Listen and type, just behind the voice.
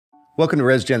Welcome to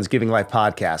RESGEN's Giving Life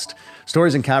podcast.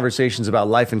 Stories and conversations about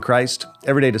life in Christ,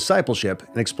 everyday discipleship,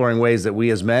 and exploring ways that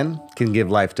we as men can give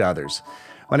life to others.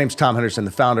 My name's Tom Henderson,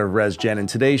 the founder of RESGEN, and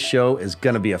today's show is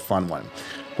going to be a fun one.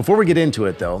 Before we get into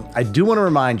it, though, I do want to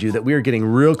remind you that we are getting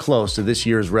real close to this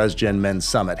year's RESGEN Men's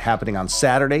Summit happening on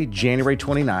Saturday, January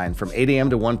 29 from 8 a.m.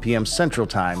 to 1 p.m. Central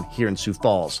Time here in Sioux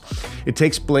Falls. It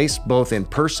takes place both in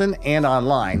person and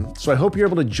online, so I hope you're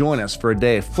able to join us for a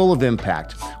day full of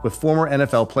impact with former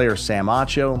NFL player Sam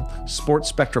Acho, Sports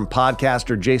Spectrum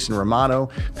podcaster Jason Romano,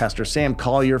 Pastor Sam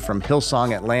Collier from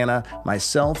Hillsong Atlanta,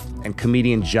 myself, and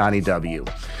comedian Johnny W.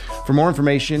 For more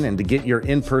information and to get your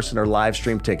in-person or live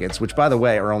stream tickets, which by the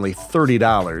way are only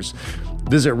 $30,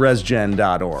 visit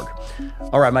resgen.org.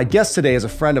 All right, my guest today is a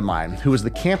friend of mine who was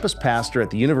the campus pastor at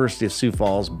the University of Sioux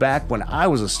Falls back when I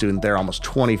was a student there almost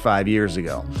 25 years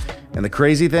ago. And the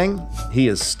crazy thing, he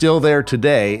is still there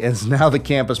today and is now the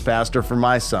campus pastor for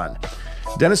my son.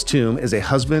 Dennis Thum is a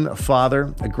husband, a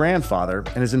father, a grandfather,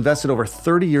 and has invested over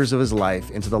 30 years of his life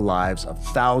into the lives of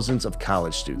thousands of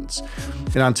college students.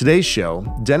 And on today's show,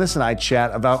 Dennis and I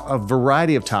chat about a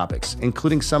variety of topics,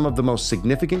 including some of the most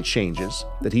significant changes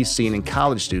that he's seen in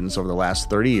college students over the last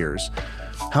 30 years,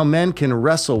 how men can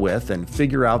wrestle with and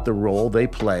figure out the role they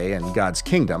play in God's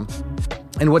kingdom,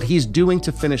 and what he's doing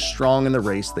to finish strong in the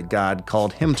race that God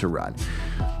called him to run.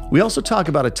 We also talk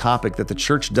about a topic that the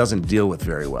church doesn't deal with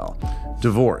very well,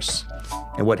 divorce,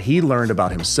 and what he learned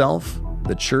about himself,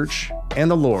 the church,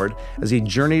 and the Lord as he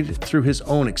journeyed through his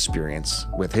own experience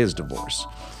with his divorce.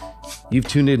 You've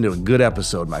tuned into a good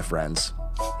episode, my friends.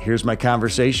 Here's my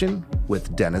conversation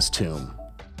with Dennis Thum.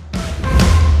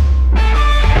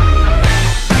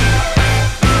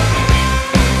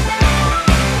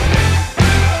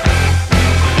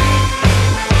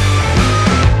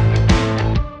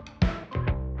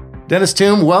 Dennis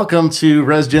Thum, welcome to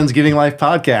RESGEN's Giving Life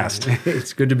podcast.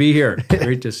 It's good to be here.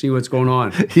 Great to see what's going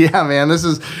on. Yeah, man. This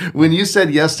is when you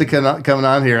said yes to coming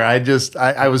on here.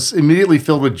 I was immediately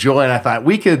filled with joy, and I thought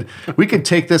we could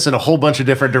take this in a whole bunch of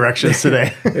different directions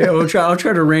today. Yeah, I'll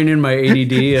try to rein in my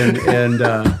ADD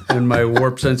and my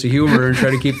warped sense of humor and try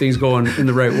to keep things going in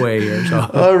the right way here. So.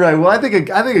 All right. Well, I think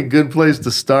a good place to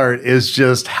start is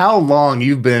just how long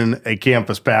you've been a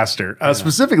campus pastor,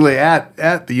 specifically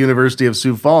at the University of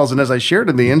Sioux Falls. And as I shared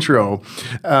in the intro,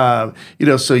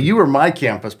 so you were my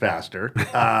campus pastor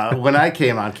when I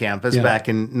came on campus back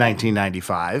in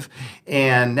 1995.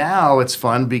 And now it's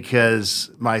fun because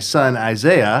my son,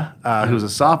 Isaiah, who's a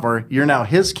sophomore, you're now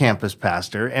his campus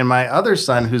pastor. And my other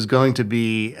son, who's going to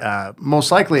be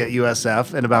most likely at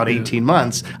USF in about 18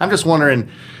 months, I'm just wondering,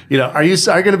 are you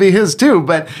going to be his too?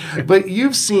 But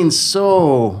you've seen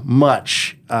so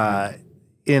much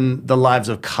in the lives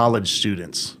of college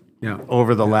students.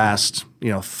 Over the last,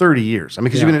 30 years. I mean,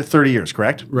 because you've been at 30 years,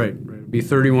 correct? Right. It'll be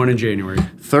 31 in January.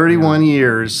 31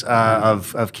 years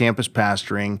of campus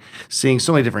pastoring, seeing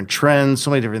so many different trends, so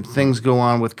many different things go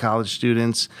on with college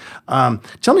students.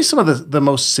 Tell me some of the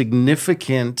most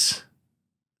significant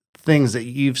things that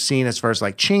you've seen as far as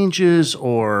like changes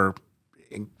or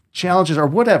challenges or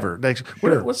whatever.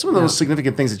 What's some of the most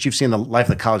significant things that you've seen in the life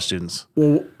of the college students?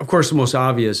 Well, of course, the most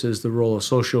obvious is the role of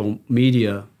social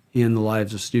media in the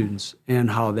lives of students and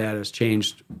how that has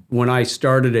changed. When I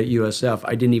started at USF,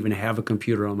 I didn't even have a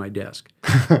computer on my desk.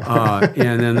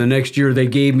 And then the next year they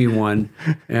gave me one.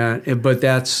 But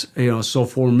that's, so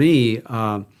for me,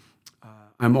 I'm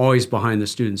always behind the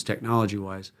students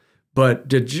technology-wise. But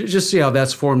to just see how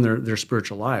that's formed their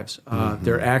spiritual lives,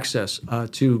 their access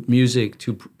to music,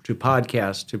 to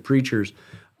podcasts, to preachers.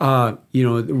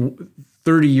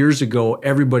 30 years ago,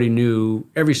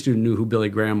 every student knew who Billy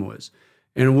Graham was.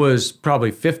 And it was probably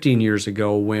 15 years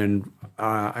ago when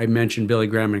I mentioned Billy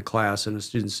Graham in class and a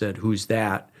student said, "Who's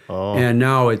that?" Oh. And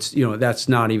now it's, that's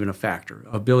not even a factor.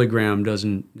 Billy Graham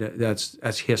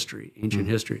that's history, ancient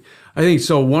history. I think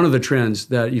so. One of the trends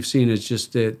that you've seen is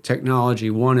just the technology.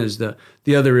 One is the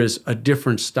other is a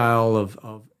different style of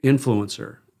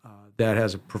influencer that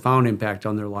has a profound impact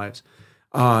on their lives.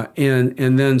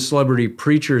 And then celebrity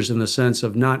preachers in the sense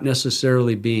of not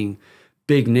necessarily being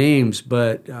big names,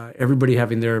 but everybody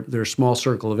having their small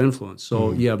circle of influence.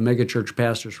 So you have megachurch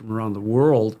pastors from around the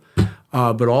world,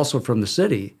 but also from the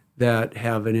city that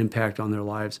have an impact on their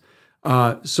lives.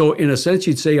 So in a sense,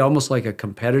 you'd say almost like a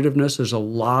competitiveness. There's a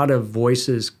lot of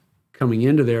voices coming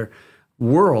into their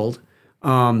world.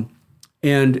 And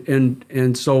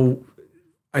so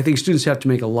I think students have to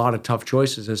make a lot of tough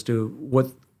choices as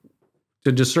to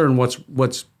to discern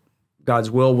what's God's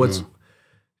will,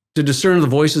 to discern the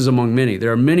voices among many.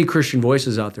 There are many Christian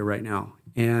voices out there right now,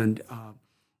 and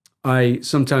I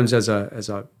sometimes as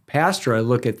a pastor, I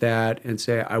look at that and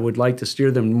say, I would like to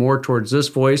steer them more towards this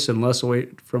voice and less away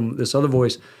from this other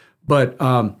voice. But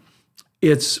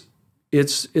it's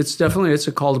definitely, it's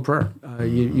a call to prayer.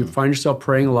 You find yourself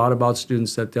praying a lot about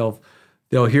students that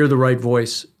they'll hear the right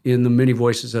voice in the many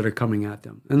voices that are coming at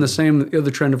them. And the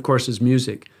other trend, of course, is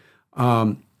music.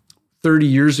 30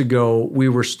 years ago,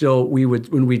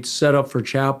 when we'd set up for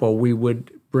chapel, we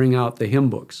would bring out the hymn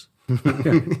books.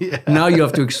 Yeah. Now you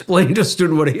have to explain to a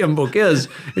student what a hymn book is,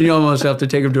 and you almost have to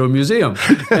take them to a museum.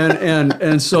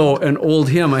 And so an old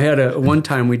hymn, one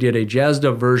time we did a jazzed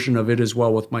up version of It Is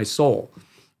Well With My Soul,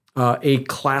 a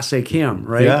classic hymn,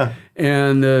 right? Yeah.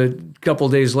 And a couple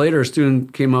of days later, a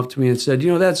student came up to me and said,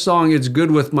 that song, It's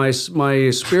Good With My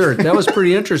Spirit. That was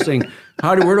pretty interesting.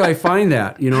 Where do I find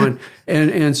that?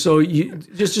 And so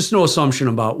just no assumption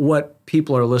about what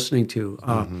people are listening to.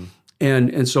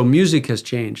 And so music has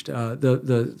changed,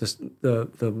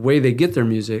 the way they get their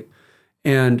music.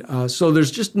 And so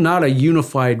there's just not a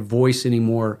unified voice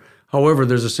anymore. However,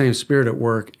 there's the same spirit at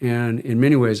work. And in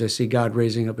many ways, I see God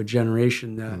raising up a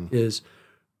generation that is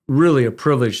really a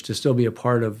privilege to still be a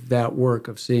part of that work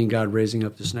of seeing God raising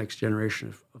up this next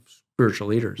generation of spiritual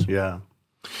leaders. Yeah.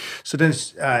 So then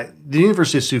the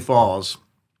University of Sioux Falls,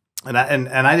 and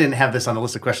I didn't have this on the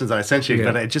list of questions that I sent you,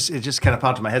 but it just kind of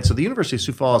popped in my head. So the University of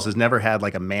Sioux Falls has never had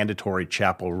like a mandatory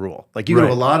chapel rule. Like you go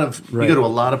to a lot of you go to a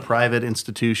lot of private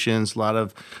institutions, a lot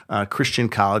of Christian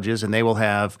colleges, and they will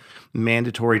have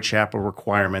mandatory chapel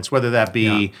requirements. Whether that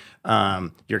be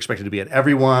you're expected to be at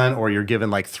everyone, or you're given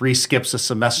like 3 skips a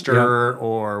semester,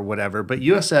 or whatever. But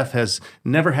USF has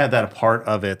never had that a part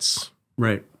of its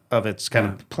kind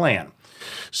of plan.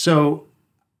 So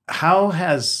how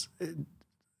has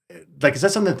is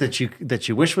that something that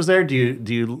you wish was there? Do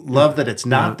you love that it's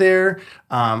not there?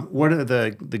 What are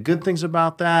the good things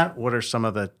about that? What are some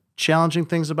of the challenging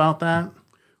things about that?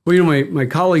 Well, my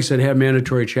colleagues that have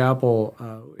mandatory chapel,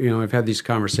 I've had these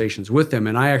conversations with them,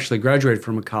 and I actually graduated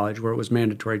from a college where it was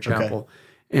mandatory chapel,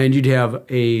 and you'd have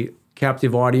a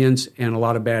captive audience and a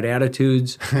lot of bad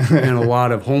attitudes and a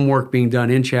lot of homework being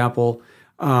done in chapel.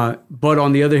 But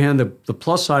on the other hand, the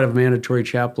plus side of mandatory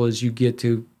chapel is you get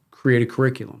to create a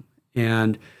curriculum.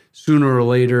 And sooner or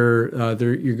later,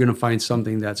 you're going to find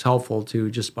something that's helpful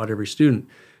to just about every student.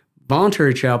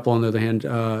 Voluntary chapel, on the other hand,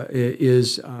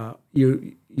 is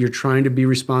you're trying to be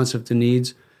responsive to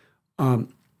needs. The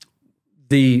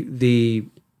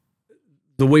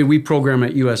way we program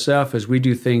at USF is we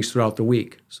do things throughout the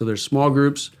week. So there's small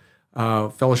groups,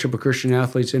 Fellowship of Christian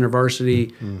Athletes,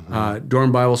 InterVarsity,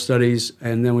 dorm Bible studies,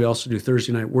 and then we also do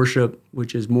Thursday night worship,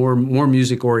 which is more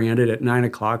music oriented at 9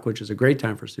 o'clock, which is a great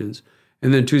time for students,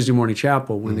 and then Tuesday morning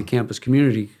chapel when the campus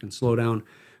community can slow down.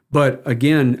 But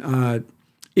again,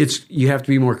 you have to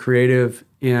be more creative,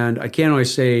 and I can't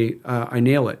always say I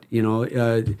nail it.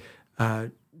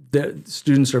 The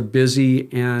students are busy,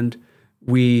 and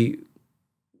we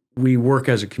work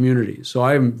as a community. So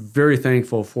I'm very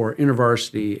thankful for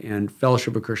InterVarsity and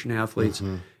Fellowship of Christian Athletes,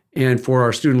 and for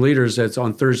our student leaders that's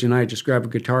on Thursday night just grab a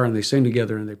guitar and they sing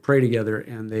together and they pray together,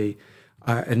 and they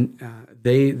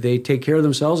take care of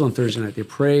themselves on Thursday night. They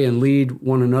pray and lead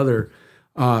one another.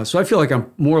 So I feel like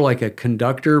I'm more like a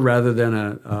conductor rather than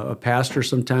a pastor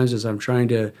sometimes, as I'm trying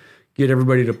to get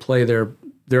everybody to play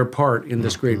their part in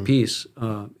this great piece.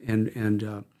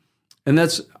 And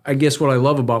that's, I guess, what I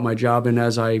love about my job. And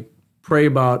as I pray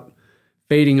about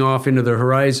fading off into the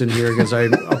horizon here, because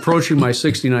I'm approaching my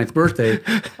 69th birthday,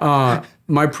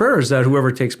 my prayer is that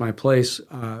whoever takes my place,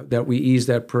 that we ease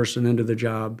that person into the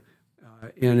job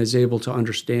and is able to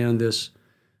understand this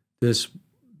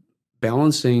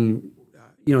balancing.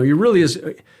 You really is.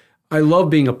 I love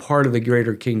being a part of the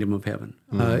greater kingdom of heaven,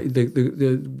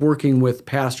 the working with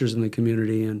pastors in the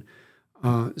community and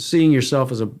seeing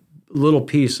yourself as a little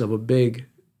piece of a big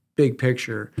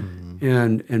picture,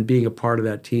 and being a part of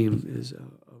that team is a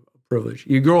privilege.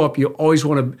 You grow up, you always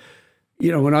want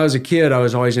to, when I was a kid, I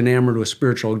was always enamored with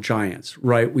spiritual giants,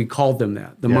 right? We called them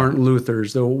that, the Martin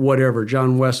Luthers, the whatever,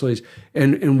 John Wesley's,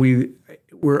 and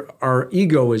our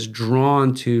ego is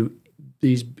drawn to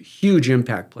these huge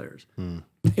impact players.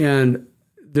 And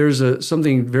there's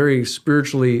something very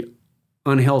spiritually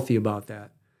unhealthy about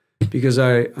that, because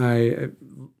I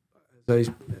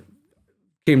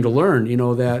came to learn,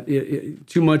 that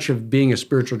too much of being a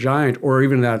spiritual giant, or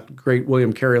even that great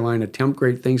William Carey line, attempt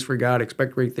great things for God,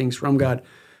 expect great things from God.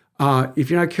 If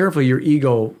you're not careful, your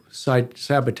ego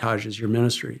sabotages your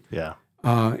ministry. Yeah.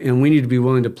 And we need to be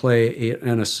willing to play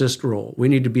an assist role. We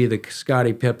need to be the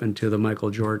Scottie Pippen to the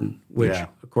Michael Jordan, which,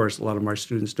 of course, a lot of my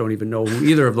students don't even know who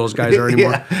either of those guys are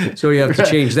anymore. So you have to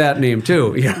change that name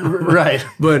too. Right.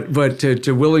 But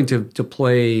to willing to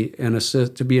play and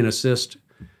assist, to be an assist,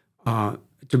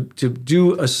 to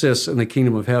do assists in the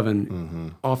kingdom of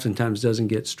heaven, oftentimes doesn't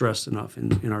get stressed enough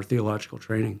in our theological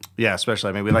training. Yeah, especially,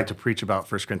 I mean, we like to preach about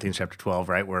 1 Corinthians chapter 12,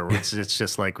 right, where it's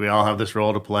just like we all have this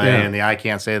role to play, and the I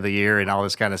can't say of the year and all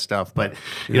this kind of stuff. But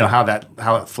you know how it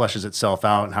fleshes itself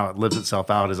out and how it lives itself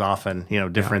out is often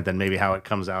different than maybe how it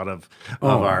comes out of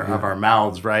our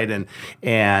mouths, right?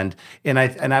 And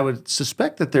I would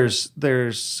suspect that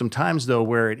there's some times though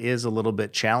where it is a little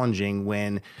bit challenging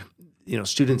when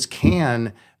students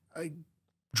can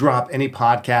drop any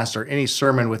podcast or any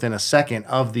sermon within a second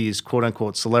of these quote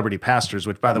unquote celebrity pastors,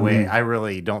 which by the way, I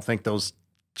really don't think those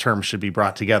terms should be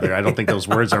brought together. I don't think those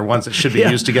words are ones that should be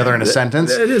used together in a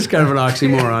sentence. It is kind of an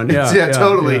oxymoron.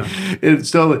 Totally. Yeah.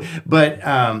 It's totally. But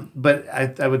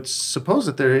I would suppose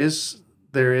that there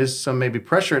is some maybe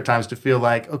pressure at times to feel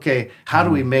like, okay, how do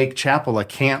we make chapel a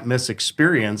can't miss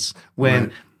experience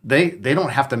when they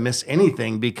don't have to miss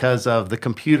anything because of the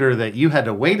computer that you had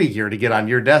to wait a year to get on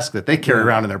your desk that they carry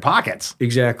around in their pockets.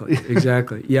 Exactly.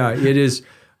 Yeah, it is.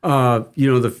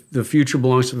 The future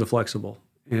belongs to the flexible,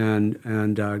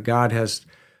 and God has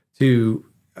to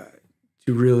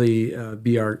really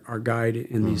be our guide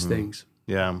in these things.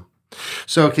 Yeah.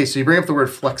 So you bring up the word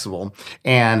flexible,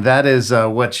 and that is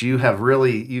what you have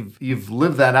really you've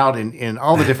lived that out in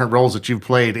all the different roles that you've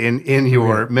played in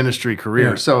your ministry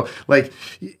career. Yeah. So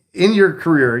in your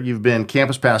career, you've been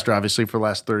campus pastor, obviously, for the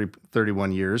last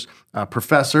 31 years,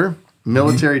 professor,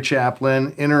 military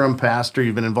chaplain, interim pastor.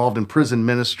 You've been involved in prison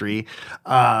ministry,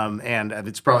 and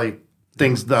it's probably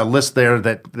the list there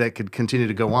that could continue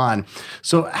to go on.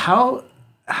 So how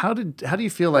do you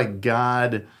feel like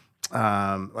God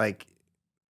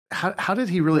how did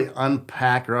he really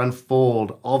unpack or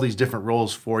unfold all these different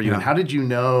roles for you? And how did you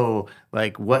know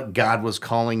what God was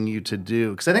calling you to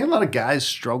do? Because I think a lot of guys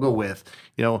struggle with,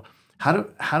 how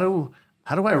do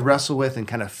I wrestle with and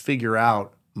kind of figure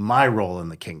out my role in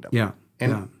the kingdom? Yeah.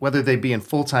 And whether they be in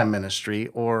full-time ministry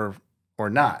or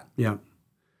not. Yeah.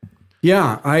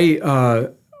 Yeah. I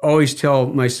always tell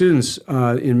my students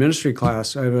in ministry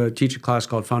class, I have a teaching class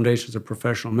called Foundations of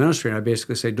Professional Ministry, and I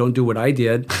basically say, don't do what I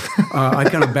did. I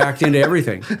kind of backed into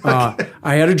everything.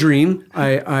 I had a dream.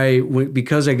 I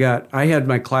had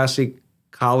my classic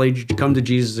college come to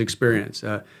Jesus experience.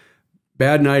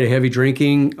 Bad night of heavy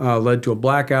drinking led to a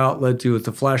blackout, led to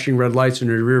the flashing red lights in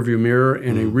your rearview mirror,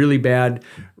 and a really bad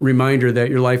reminder that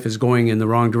your life is going in the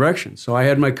wrong direction. So I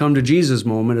had my come to Jesus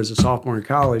moment as a sophomore in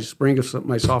college, spring of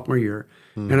my sophomore year.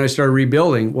 And I started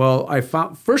rebuilding. Well, I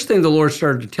found first thing the Lord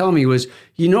started to tell me was,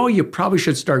 you probably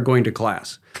should start going to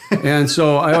class. And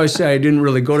so I always say I didn't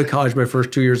really go to college my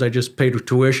first 2 years. I just paid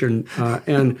tuition.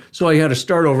 And so I had to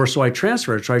start over. So I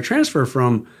transferred. So I transferred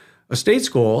from a state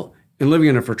school and living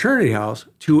in a fraternity house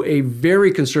to a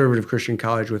very conservative Christian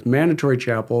college with mandatory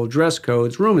chapel, dress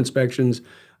codes, room inspections,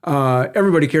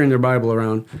 everybody carrying their Bible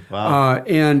around. Wow.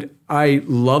 And I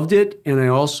loved it. And I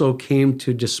also came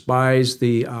to despise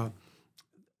the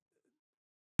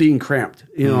being cramped,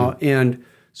 and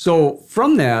so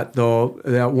from that, though,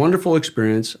 that wonderful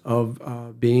experience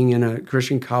of being in a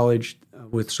Christian college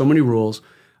with so many rules,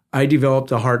 I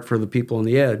developed a heart for the people on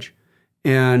the edge,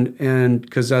 and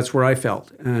because that's where I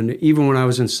felt. And even when I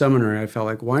was in seminary, I felt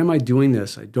like, why am I doing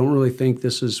this? I don't really think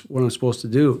this is what I'm supposed to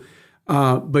do.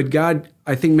 But God,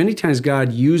 I think many times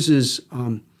God uses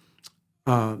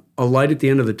a light at the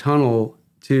end of the tunnel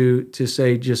to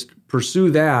say, just pursue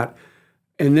that.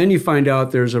 And then you find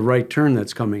out there's a right turn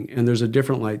that's coming, and there's a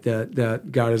different light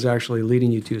that God is actually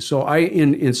leading you to. So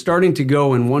in starting to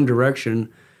go in one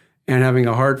direction and having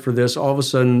a heart for this, all of a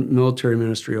sudden military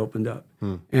ministry opened up.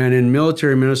 And in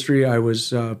military ministry, I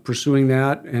was pursuing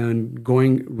that and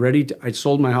I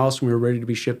sold my house and we were ready to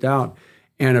be shipped out.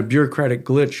 And a bureaucratic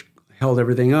glitch held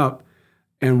everything up.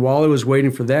 And while I was waiting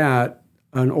for that,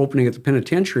 an opening at the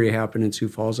penitentiary happened in Sioux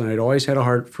Falls, and I'd always had a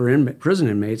heart for prison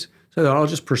inmates. So I thought I'll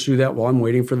just pursue that while I'm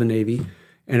waiting for the Navy.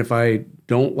 And if I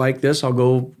don't like this, I'll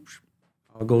go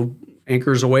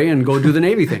anchors away and go do the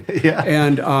Navy thing. Yeah.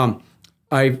 And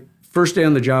first day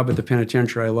on the job at the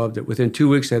penitentiary, I loved it. Within 2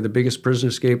 weeks, I had the biggest prison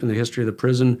escape in the history of the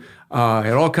prison. I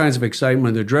had all kinds of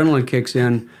excitement. The adrenaline kicks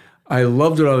in. I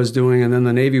loved what I was doing, and then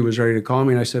the Navy was ready to call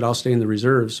me, and I said, I'll stay in the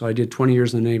reserve. So I did 20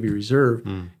 years in the Navy Reserve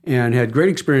and had great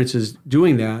experiences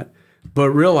doing that, but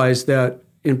realized that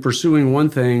in pursuing one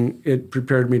thing, it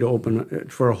prepared me to open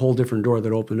for a whole different door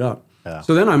that opened up. Yeah.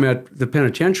 So then I'm at the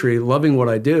penitentiary, loving what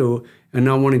I do, and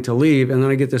now wanting to leave. And then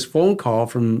I get this phone call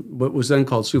from what was then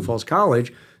called Sioux Falls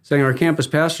College saying, our campus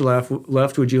pastor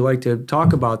left, would you like to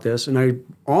talk about this? And I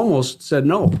almost said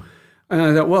no. And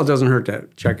I thought, well, it doesn't hurt to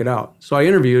check it out. So I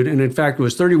interviewed, and in fact, it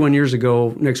was 31 years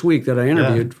ago next week that I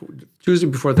interviewed, Tuesday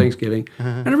before Thanksgiving,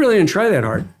 and I really didn't try that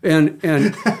hard, and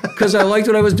because I liked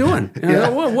what I was doing. And I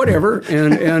thought, well, whatever.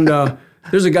 And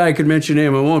there's a guy I could mention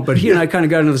name, I won't, but he and I kind of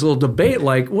got into this little debate,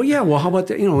 like, well, how about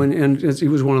that? And he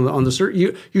was one of the on the search.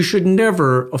 You should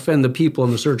never offend the people on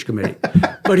the search committee.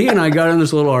 But he and I got in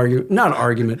this little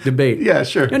debate. Yeah,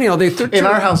 sure. Anyhow, in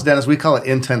our house, Dennis, we call it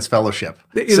intense fellowship.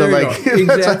 So like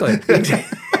exactly.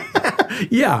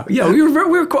 Yeah, we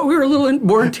were a little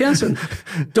more intense, and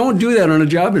don't do that on a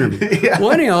job interview. Yeah.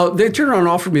 Well, anyhow, they turned around and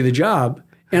offered me the job,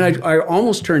 and I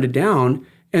almost turned it down.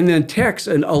 And then Tex,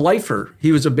 a lifer,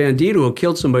 he was a bandito who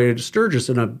killed somebody at Sturgis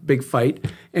in a big fight,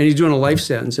 and he's doing a life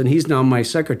sentence, and he's now my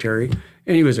secretary.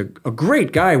 And he was a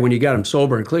great guy when you got him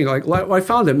sober and clean. Like, I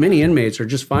found that many inmates are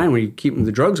just fine when you keep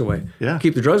the drugs away. Yeah.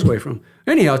 Keep the drugs away from them.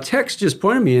 Anyhow, Tex just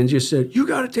pointed me and just said, you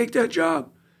got to take that job.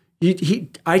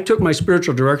 I took my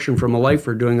spiritual direction from a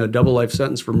lifer doing a double life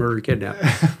sentence for murder,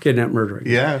 kidnap, murder.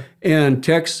 Yeah. And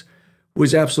Tex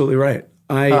was absolutely right.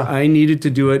 I needed to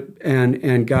do it,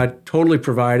 and God totally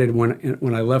provided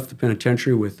when I left the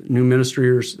penitentiary with new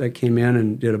ministers that came in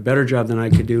and did a better job than I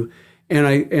could do. And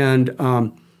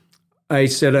I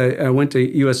said I went to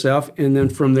USF, and then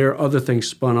from there other things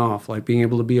spun off, like being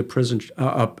able to be a police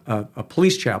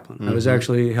chaplain. Mm-hmm. I was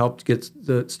actually helped get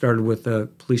started with a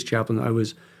police chaplain. I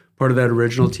was part of that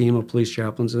original team of police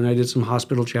chaplains, and I did some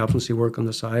hospital chaplaincy work on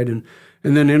the side, and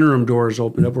then interim doors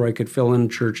opened up where I could fill in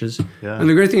churches. Yeah. And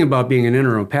the great thing about being an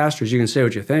interim pastor is you can say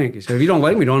what you think. You say, if you don't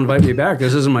like me, don't invite me back.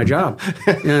 This isn't my job.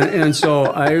 and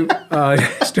so I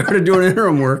started doing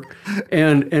interim work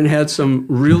and had some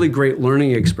really great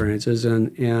learning experiences,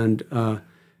 and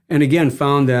again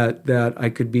found that I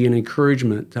could be an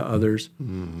encouragement to others.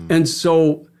 Mm-hmm. And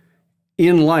so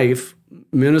in life,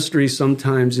 ministry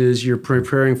sometimes is you're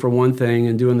preparing for one thing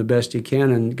and doing the best you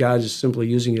can, and God is simply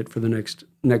using it for the next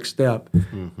step.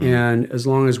 Mm-hmm. And as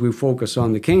long as we focus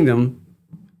on the kingdom,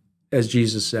 as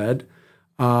Jesus said,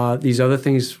 these other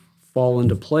things fall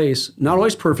into place. Not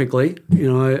always perfectly.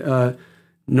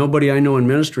 Nobody I know in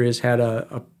ministry has had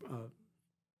a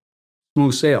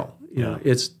smooth sail. You know,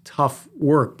 it's tough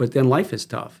work, but then life is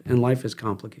tough and life is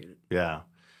complicated. Yeah.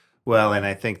 Well, and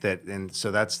I think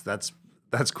so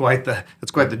that's quite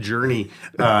the journey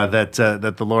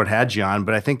that the Lord had you on.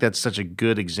 But I think that's such a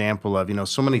good example of,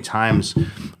 so many times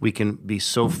we can be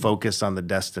so focused on the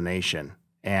destination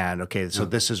and, okay, so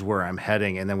this is where I'm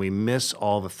heading. And then we miss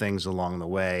all the things along the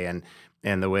way.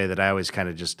 And the way that I always kind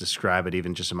of just describe it,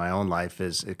 even just in my own life,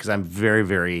 is because I'm very,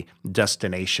 very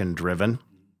destination driven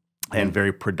and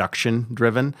very production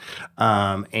driven.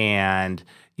 And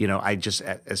I just,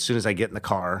 as soon as I get in the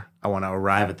car, I want to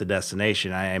arrive at the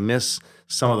destination. I miss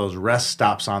some of those rest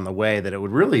stops on the way that it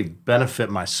would really benefit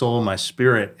my soul, my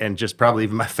spirit, and just probably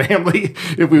even my family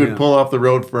if we would pull off the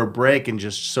road for a break and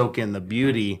just soak in the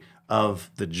beauty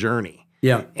of the journey.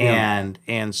 Yeah.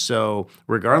 And so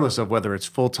regardless of whether it's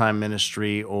full-time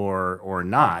ministry or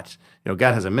not,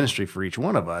 God has a ministry for each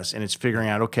one of us, and it's figuring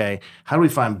out, okay, how do we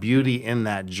find beauty in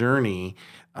that journey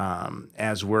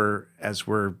as we're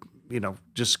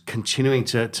just continuing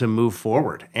to move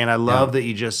forward. And I love that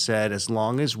you just said, as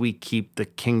long as we keep the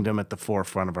kingdom at the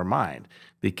forefront of our mind,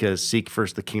 because seek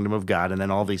first the kingdom of God, and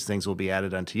then all these things will be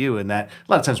added unto you. And that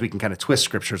a lot of times we can kind of twist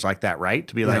scriptures like that, right?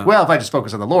 To be like, well, if I just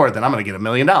focus on the Lord, then I'm going to get $1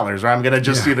 million, or I'm going to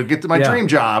just get to my dream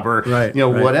job, or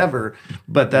whatever.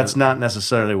 But that's not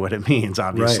necessarily what it means.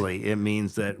 Obviously, it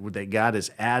means that God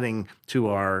is adding to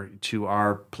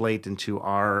our plate and to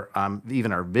our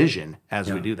even our vision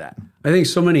as we do that. I think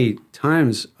so many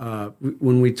times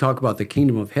when we talk about the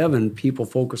kingdom of heaven, people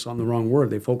focus on the wrong word.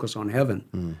 They focus on heaven.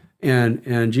 Mm.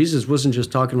 And Jesus wasn't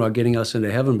just talking about getting us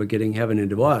into heaven, but getting heaven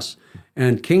into us.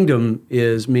 And kingdom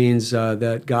means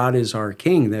that God is our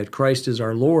king, that Christ is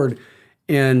our Lord,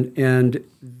 and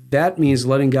that means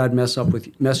letting God mess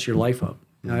your life up.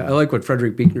 I like what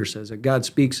Frederick Buechner says, that God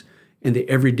speaks in the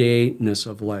everydayness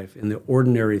of life, in the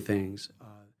ordinary things.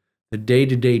 The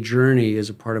day-to-day journey is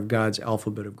a part of God's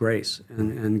alphabet of grace,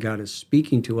 and God is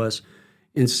speaking to us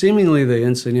in seemingly the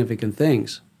insignificant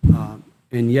things.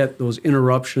 And yet those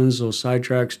interruptions, those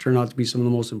sidetracks turn out to be some of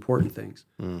the most important things.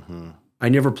 Mm-hmm. I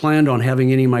never planned on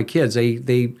having any of my kids. Kids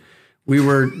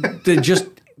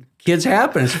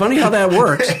happen. It's funny how that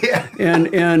works.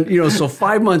 And so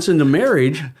 5 months into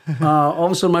marriage, all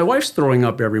of a sudden my wife's throwing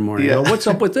up every morning. Yeah. What's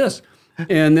up with this?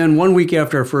 And then 1 week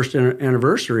after our first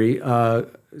anniversary, a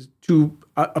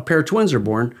pair of twins are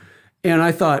born. And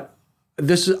I thought,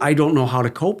 I don't know how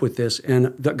to cope with this.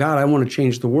 And God, I want to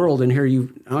change the world. And here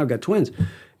I've got twins.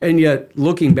 And yet,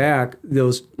 looking back,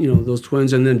 those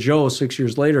twins, and then Joe 6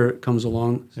 years later comes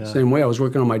along same way. I was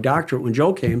working on my doctorate when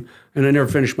Joe came, and I never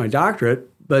finished my doctorate,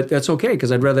 but that's okay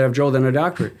because I'd rather have Joe than a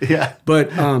doctorate. Yeah.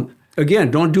 But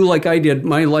again, don't do like I did.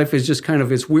 My life is just kind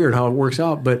of, it's weird how it works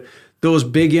out, but those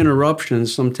big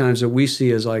interruptions sometimes that we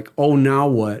see as like, oh, now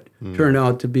what, turn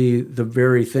out to be the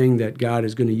very thing that God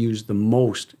is going to use the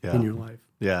most in your life.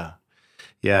 Yeah.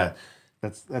 Yeah.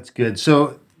 That's good.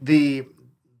 So the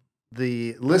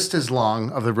list is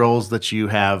long of the roles that you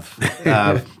have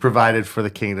provided for the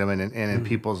kingdom and in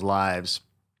people's lives.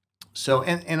 So,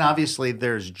 and obviously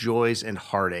there's joys and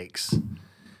heartaches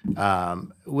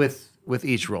with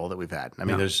each role that we've had. I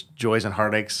mean, there's joys and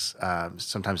heartaches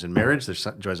sometimes in marriage. There's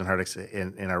joys and heartaches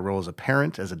in our role as a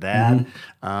parent, as a dad,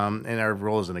 in our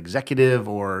role as an executive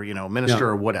or, minister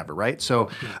or whatever, right? So,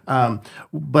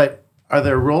 but are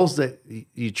there roles that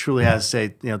you truly have to say,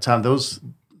 Tom,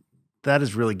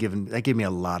 that gave me a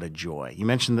lot of joy. You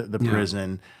mentioned the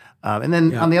prison. And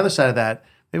then on the other side of that,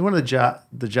 maybe one of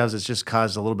the jobs that's just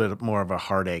caused a little bit more of a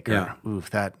heartache or, oof,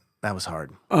 that was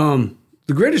hard.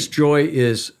 The greatest joy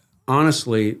is,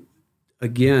 honestly,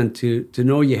 again, to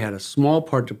know you had a small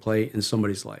part to play in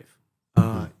somebody's life,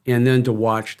 and then to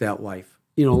watch that life.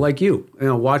 Like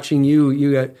watching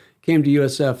you came to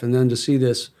USF, and then to see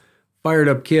this fired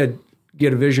up kid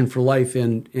get a vision for life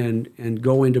and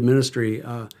go into ministry.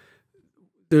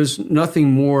 There's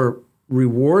nothing more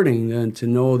rewarding than to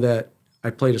know that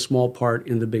I played a small part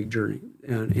in the big journey,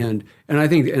 and I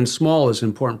think small is an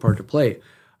important part to play.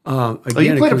 Again,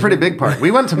 you played a pretty big part. We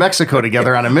went to Mexico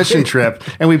together on a mission trip,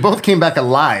 and we both came back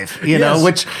alive,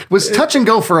 which was touch and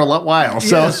go for a while.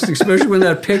 So. Yes, especially when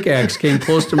that pickaxe came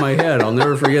close to my head. I'll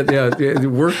never forget. It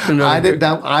worked.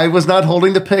 I was not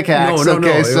holding the pickaxe. No.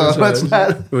 Okay, so let's not.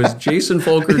 It was Jason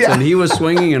Folkerts, and he was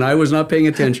swinging, and I was not paying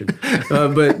attention.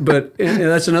 But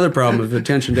that's another problem of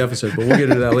attention deficit. But we'll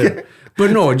get into that later. But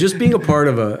no, just being a part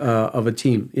of a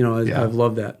team. I've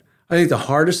loved that. I think the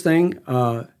hardest thing.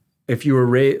 If you were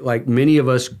raised, like many of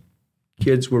us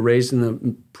kids were raised in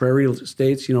the prairie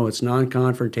states, it's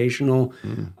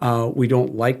non-confrontational. We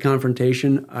don't like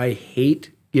confrontation. I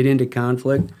hate get into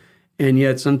conflict. And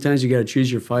yet sometimes you got to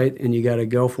choose your fight and you got to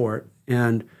go for it.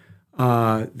 And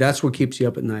that's what keeps you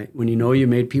up at night. When you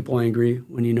made people angry,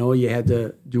 when you had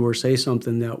to do or say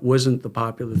something that wasn't the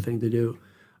popular thing to do,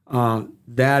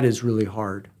 that is really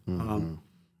hard.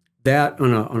 That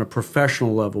on a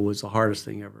professional level was the hardest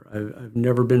thing ever. I've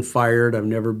never been fired. I've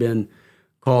never been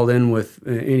called in with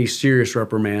any serious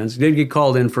reprimands. Did get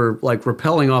called in for like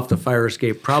rappelling off the fire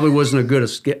escape. Probably wasn't a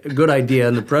good idea,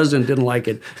 and the president didn't like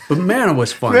it. But man, it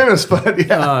was fun. It was fun,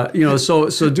 yeah. So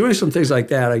doing some things like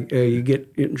that, you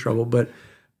get in trouble. But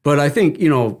I think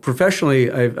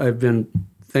professionally, I've been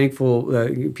thankful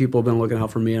that people have been looking out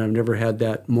for me, and I've never had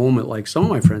that moment like some of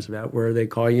my friends have had, where they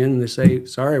call you in and they say,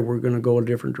 "Sorry, we're going to go a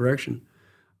different direction."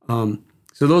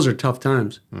 So those are tough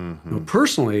times.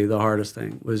 Personally, the hardest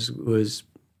thing was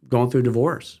going through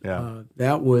divorce.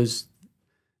 That was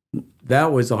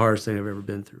the hardest thing I've ever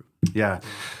been through. Yeah.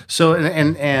 So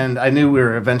and I knew we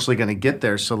were eventually going to get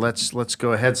there. So let's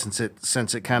go ahead since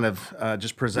it kind of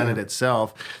just presented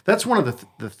itself. That's one of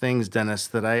the things, Dennis,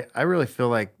 that I really feel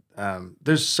like.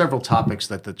 There's several topics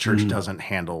that the church doesn't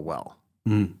handle well,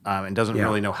 and doesn't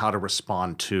really know how to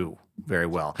respond to very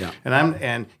well.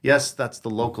 And yes, that's the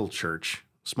local church,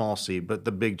 small c, but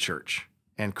the big church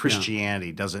and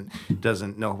Christianity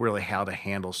doesn't know really how to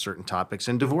handle certain topics.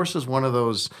 And divorce is one of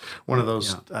those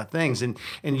things. And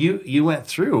you went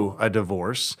through a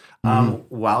divorce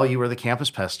while you were the campus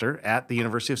pastor at the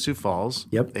University of Sioux Falls,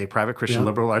 a private Christian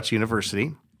liberal arts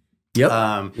university.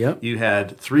 You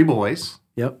had 3 boys.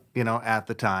 At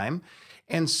the time.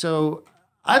 And so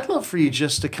I'd love for you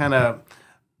just to kind of,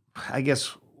 I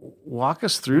guess, walk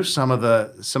us through some of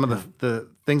the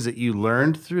things that you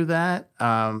learned through that,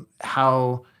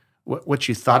 what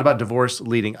you thought about divorce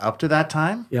leading up to that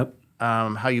time,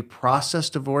 how you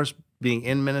processed divorce being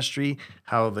in ministry,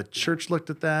 how the church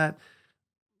looked at that.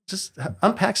 Just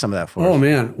unpack some of that for us. Oh,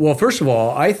 man. Well, first of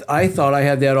all, I thought I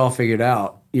had that all figured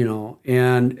out,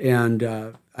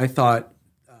 and I thought,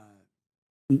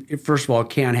 first of all, it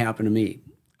can't happen to me.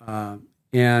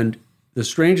 And the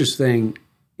strangest thing,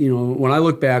 when I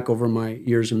look back over my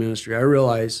years of ministry, I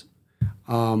realize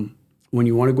when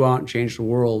you want to go out and change the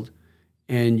world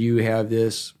and you have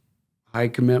this high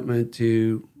commitment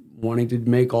to wanting to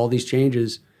make all these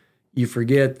changes, you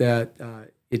forget that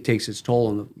it takes its toll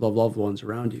on the loved ones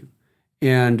around you.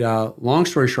 And long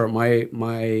story short,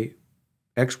 my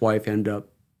ex-wife ended up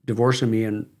divorcing me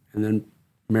and then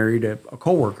married a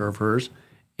coworker of hers.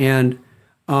 And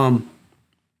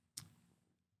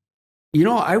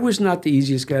I was not the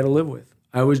easiest guy to live with.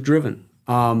 I was driven.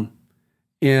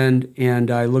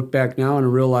 And I look back now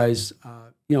and realize,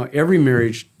 every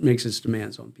marriage makes its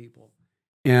demands on people.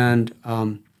 And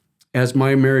as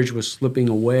my marriage was slipping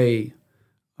away,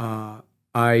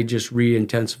 I just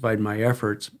re-intensified my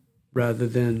efforts rather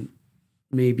than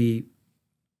maybe,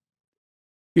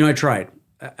 I tried.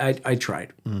 I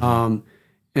tried. Mm-hmm.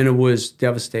 And it was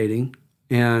devastating.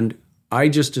 And I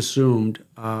just assumed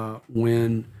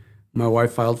when my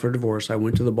wife filed for divorce, I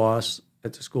went to the boss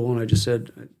at the school and I just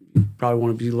said, you probably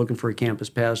want to be looking for a campus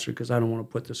pastor because I don't want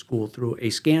to put the school through a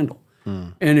scandal.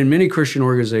 Mm. And in many Christian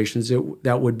organizations,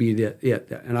 that would be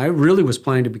it. And I really was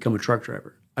planning to become a truck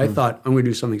driver. I thought I'm going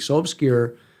to do something so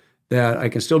obscure that I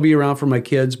can still be around for my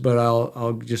kids, but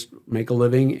I'll just make a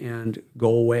living and go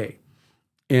away.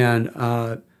 And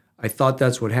I thought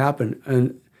that's what happened.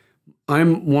 And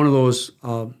I'm one of those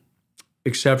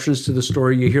exceptions to the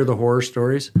story. You hear the horror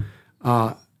stories.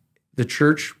 The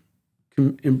church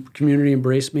community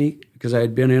embraced me because I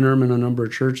had been interim in a number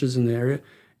of churches in the area,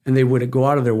 and they would go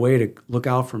out of their way to look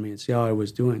out for me and see how I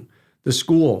was doing. The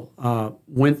school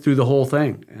went through the whole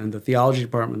thing, and the theology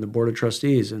department, the board of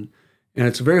trustees, and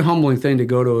it's a very humbling thing to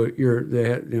go to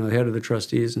the head of the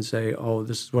trustees and say, "Oh,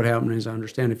 this is what happened. As I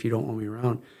understand, if you don't want me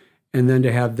around," and then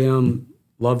to have them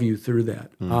love you through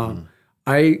that.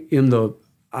 Mm-hmm.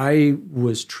 I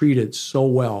was treated so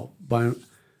well by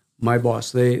my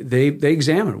boss. They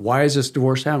examined, why is this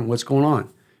divorce happening? What's going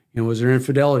on? Was there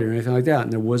infidelity or anything like that?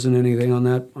 And there wasn't anything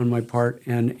on my part.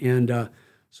 And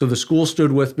so the school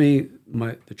stood with me,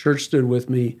 the church stood with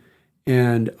me,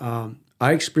 and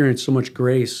I experienced so much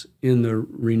grace in the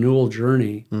renewal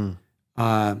journey. Mm.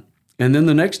 And then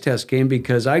the next test came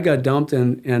because I got dumped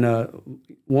and a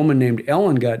woman named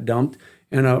Ellen got dumped.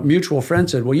 And a mutual friend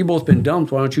said, well, you both been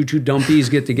dumped. Why don't you two dumpies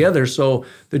get together? So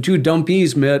the two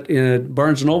dumpies met in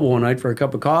Barnes & Noble one night for a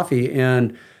cup of coffee.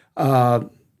 And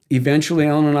eventually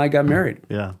Ellen and I got married.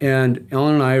 Yeah. And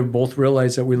Ellen and I both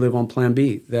realized that we live on plan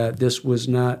B, that this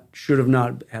should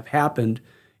not have happened.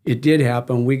 It did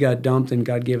happen. We got dumped and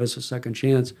God gave us a second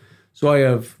chance. So I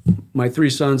have my 3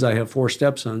 sons. I have 4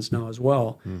 stepsons now as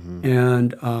well. Mm-hmm.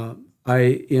 And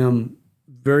I am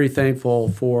very thankful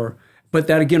for... But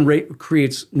that, again,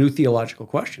 creates new theological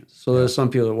questions. So there's some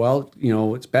people that, well,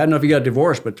 it's bad enough you got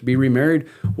divorced, but to be remarried,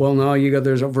 well, now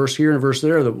there's a verse here and a verse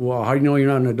there. That, well, how do you know you're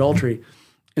not in adultery?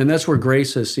 And that's where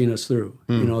grace has seen us through.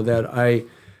 That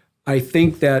I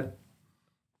think that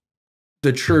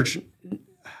the church,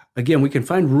 again, we can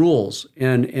find rules,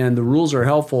 and the rules are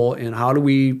helpful. And how do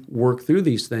we work through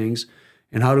these things?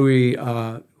 And how do we,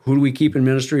 who do we keep in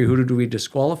ministry? Who do we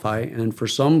disqualify? And for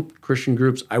some Christian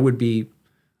groups, I would be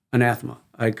anathema.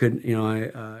 I couldn't,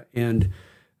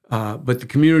 but the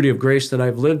community of grace that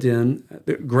I've lived in,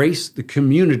 the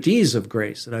communities of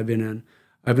grace that I've been in,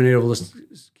 I've been able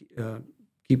to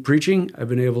keep preaching. I've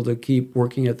been able to keep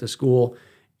working at the school.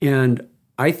 And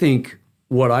I think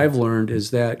what I've learned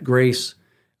is that grace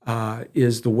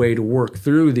is the way to work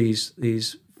through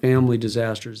these family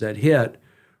disasters that hit,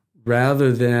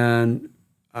 rather than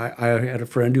I had a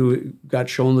friend who got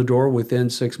shown the door within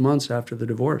 6 months after the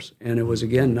divorce, and it was,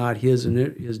 again, not his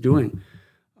doing.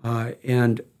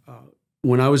 And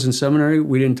when I was in seminary,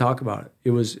 we didn't talk about it.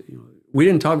 We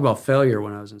didn't talk about failure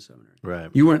when I was in seminary.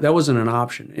 Right. That wasn't an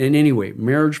option in any way.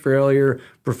 Marriage failure,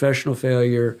 professional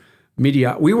failure,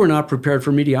 we were not prepared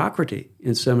for mediocrity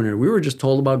in seminary. We were just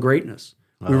told about greatness.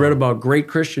 We read about great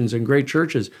Christians and great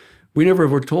churches. We never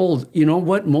were told,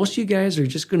 what, most of you guys are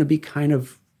just going to be kind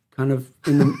of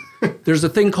in the, there's a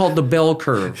thing called the bell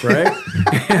curve, right?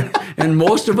 and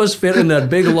most of us fit in that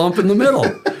big lump in the middle.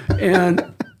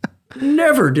 And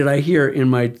never did I hear in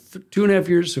my 2.5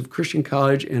 years of Christian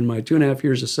college and my 2.5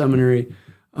 years of seminary,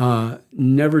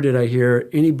 never did I hear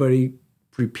anybody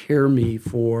prepare me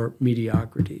for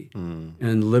mediocrity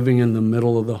and living in the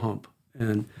middle of the hump.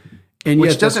 And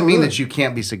which doesn't mean that you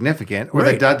can't be significant or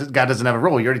that God doesn't have a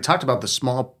role. You already talked about the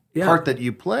small part that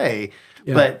you play.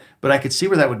 Yeah. But I could see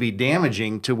where that would be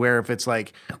damaging, to where if it's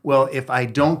like, well, if I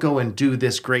don't go and do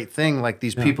this great thing like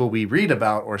these people we read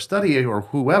about or study or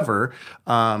whoever,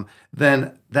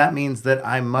 then that means that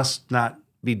I must not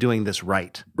be doing this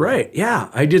right. Right. Yeah.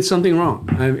 I did something wrong.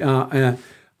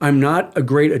 I'm not a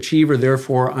great achiever,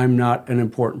 therefore I'm not an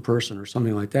important person or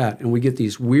something like that. And we get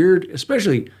these weird,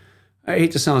 especially, I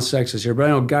hate to sound sexist here, but I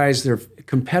know guys, their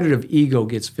competitive ego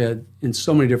gets fed in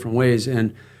so many different ways.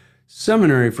 And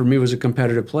seminary for me was a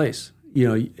competitive place.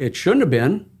 It shouldn't have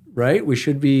been, right? We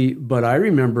should be, but I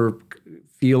remember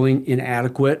feeling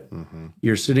inadequate. Mm-hmm.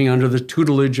 You're sitting under the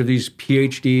tutelage of these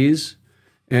PhDs,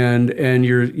 and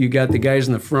you got the guys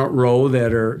in the front row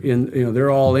that are in, they're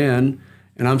all in,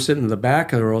 And I'm sitting in the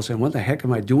back of the row saying, what the heck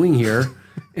am I doing here?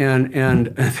 and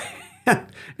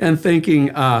and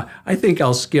thinking, I think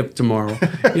I'll skip tomorrow,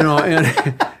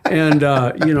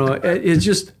 it's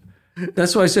just,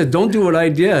 that's why I said, don't do what I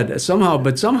did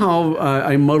somehow,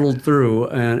 I muddled through,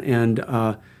 and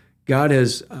God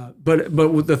has, but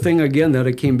with the thing again that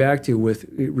I came back to with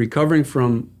recovering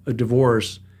from a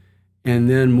divorce and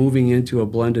then moving into a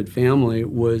blended family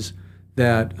was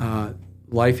that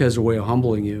life has a way of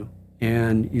humbling you,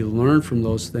 and you learn from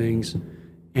those things,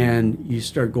 and you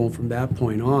start going from that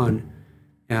point on.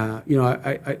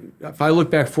 If I look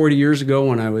back 40 years ago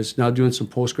when I was now doing some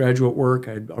postgraduate work,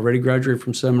 I'd already graduated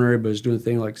from seminary, but I was doing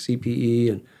things like CPE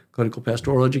and clinical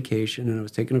pastoral education, and I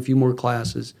was taking a few more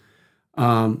classes.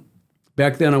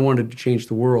 Back then I wanted to change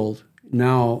the world.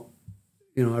 Now,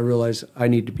 I realize I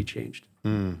need to be changed.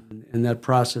 And that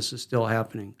process is still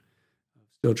happening.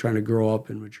 Still trying to grow up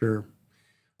and mature.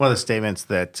 One of the statements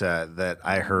that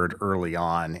I heard early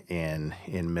on in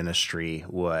ministry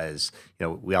was,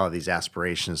 we all have these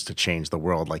aspirations to change the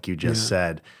world, like you just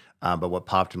said. But what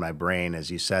popped in my brain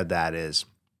as you said that is,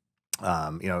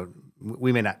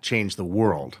 we may not change the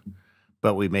world,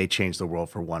 but we may change the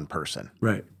world for one person.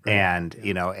 Right. And,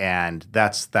 and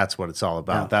that's what it's all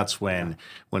about. Yeah. That's when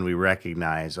we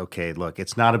recognize, okay, look,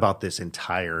 it's not about this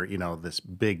entire, this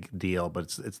big deal,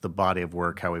 but it's the body of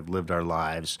work, how we've lived our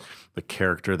lives, the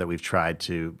character that we've tried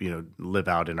to, live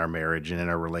out in our marriage and in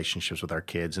our relationships with our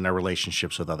kids and our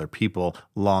relationships with other people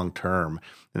long term,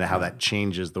 and how that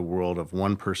changes the world of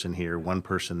one person here, one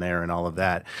person there, and all of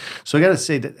that. So I got to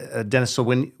say, Dennis, so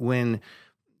when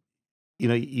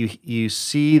you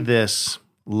see this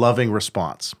loving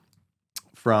response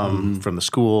from the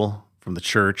school, from the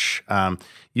church.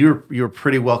 You're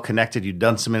pretty well connected. You've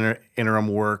done some interim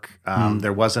work.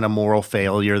 There wasn't a moral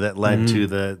failure that led to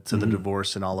the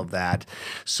divorce and all of that.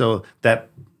 So that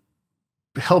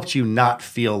helped you not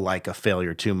feel like a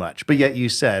failure too much. But yet you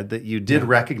said that you did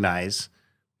recognize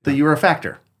that you were a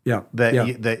factor. Yeah.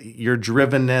 That your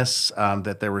drivenness,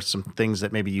 that there were some things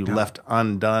that maybe you left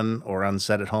undone or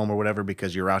unsaid at home or whatever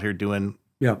because you're out here doing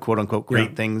quote unquote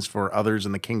great things for others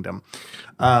in the kingdom.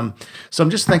 So I'm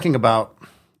just thinking about,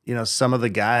 some of the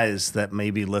guys that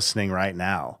may be listening right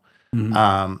now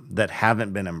that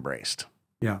haven't been embraced,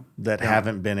 that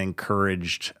haven't been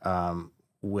encouraged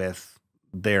with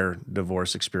their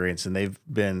divorce experience, and they've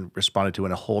been responded to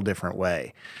in a whole different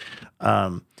way.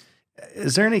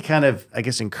 Is there any kind of,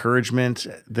 encouragement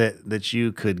that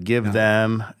you could give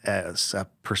them, as a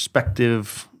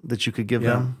perspective that you could give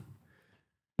them?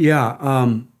 Yeah.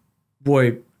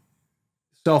 Boy,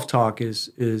 self-talk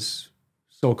is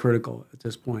so critical at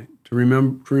this point. To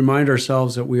remind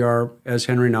ourselves that we are, as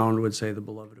Henry Nouwen would say, the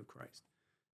beloved of Christ.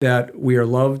 That we are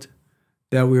loved,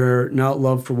 that we are not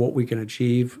loved for what we can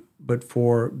achieve, but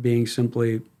for being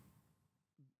simply,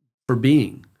 for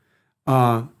being.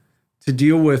 To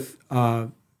deal with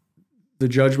the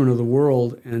judgment of the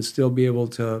world and still be able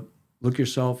to look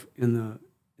yourself in the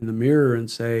mirror and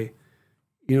say,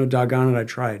 doggone it, I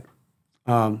tried.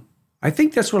 I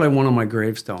think that's what I want on my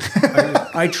gravestone.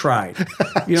 I tried.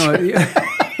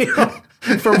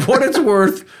 For what it's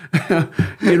worth,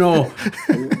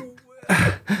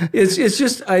 it's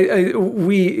just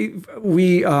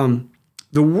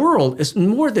the world is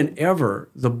more than ever,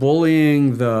 the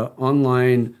bullying, the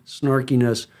online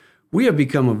snarkiness. We have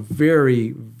become a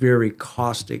very, very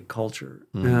caustic culture.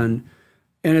 And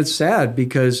it's sad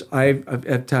because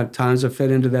at times I've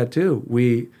fed into that too.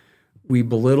 We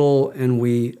belittle and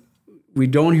we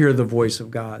don't hear the voice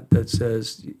of God that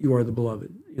says, you are the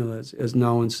beloved, as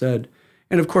Nouwen said.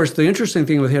 And of course, the interesting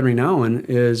thing with Henry Nouwen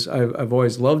is I've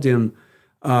always loved him.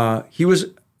 He was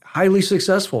highly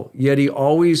successful, yet he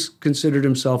always considered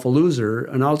himself a loser,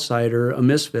 an outsider, a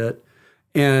misfit.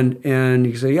 And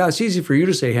you say, yeah, it's easy for you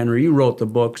to say, Henry, you wrote the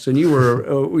books and you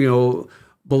were,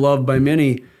 beloved by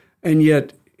many. And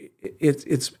yet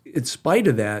it's in spite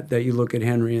of that you look at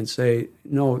Henry and say,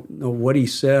 no, what he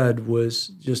said was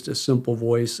just a simple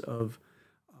voice of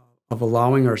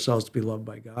allowing ourselves to be loved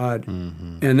by God.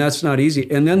 And that's not easy.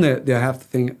 And then they have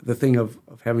the thing of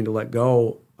having to let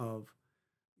go of,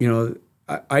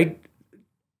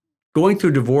 going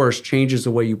through divorce changes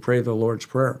the way you pray the Lord's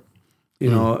Prayer.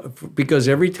 Because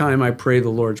every time I pray the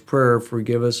Lord's Prayer,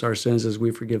 forgive us our sins as we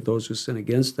forgive those who sin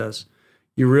against us,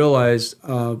 you realize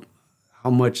how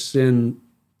much sin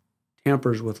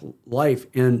tampers with life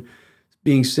and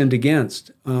being sinned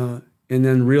against. And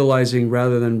then realizing,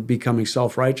 rather than becoming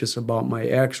self-righteous about my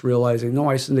ex, realizing, no,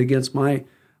 I sinned against my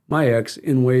ex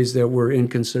in ways that were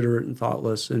inconsiderate and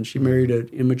thoughtless, and she married an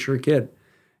immature kid.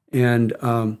 And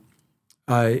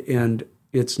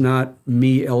it's not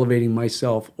me elevating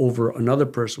myself over another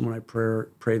person when I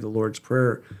pray the Lord's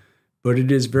Prayer, but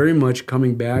it is very much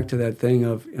coming back to that thing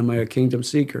of, am I a kingdom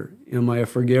seeker? Am I a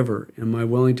forgiver? Am I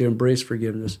willing to embrace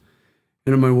forgiveness?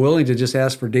 And am I willing to just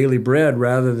ask for daily bread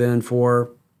rather than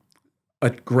for a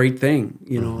great thing,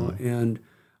 you know? And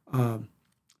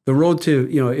the road to,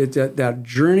 you know, it's that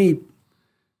journey.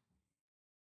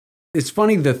 It's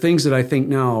funny, the things that I think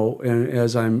now, and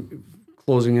as I'm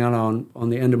closing out on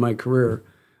the end of my career,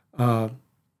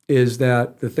 is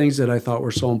that the things that I thought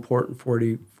were so important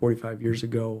 40, 45 years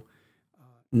ago,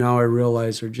 now I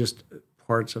realize are just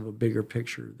parts of a bigger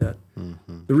picture that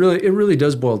it really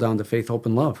does boil down to faith, hope,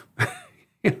 and love.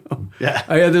 You know? Yeah.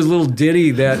 I had this little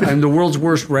ditty that I'm the world's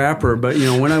worst rapper, but you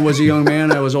know, when I was a young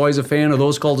man, I was always a fan of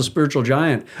those called a spiritual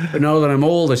giant. But now that I'm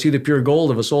old, I see the pure gold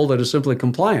of a soul that is simply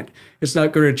compliant. It's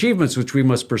not good achievements which we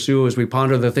must pursue as we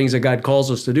ponder the things that God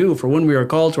calls us to do. For when we are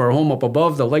called to our home up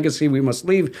above, the legacy we must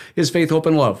leave is faith, hope,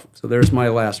 and love. So there's my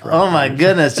last rap. Oh my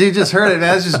goodness, you just heard it,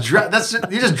 man.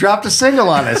 You just dropped a single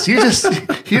on us. You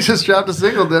just dropped a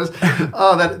single, Dennis.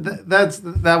 Oh,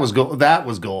 that was gold. That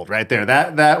was gold right there.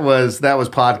 That was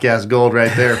podcast gold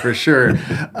right there for sure.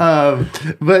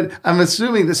 But I'm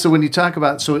assuming that, so when you talk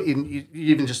about,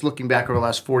 even just looking back over the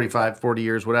last 45, 40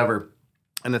 years, whatever,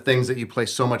 and the things that you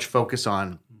place so much focus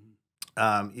on,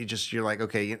 you're like,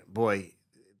 okay, boy,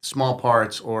 small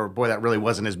parts, or boy, that really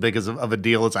wasn't as big of a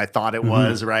deal as I thought it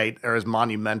was, right? Or as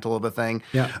monumental of a thing.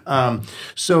 Yeah.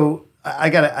 So I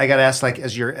gotta ask, like,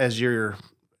 as you're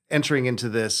entering into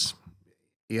this,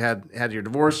 you had your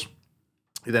divorce,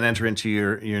 you then enter into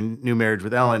your new marriage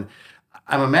with Ellen.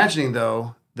 I'm imagining,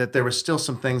 though, that there was still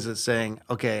some things that saying,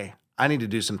 okay, I need to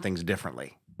do some things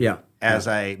differently. Yeah.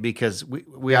 Because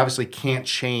we obviously can't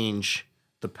change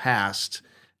the past,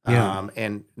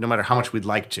 and no matter how much we'd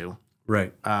like to.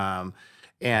 Right.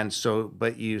 And so,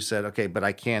 but you said, okay, but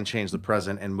I can change the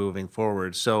present and moving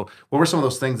forward. So what were some of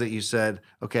those things that you said,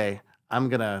 okay, I'm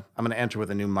gonna enter with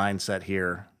a new mindset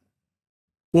here?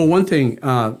 Well, one thing,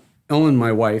 Ellen,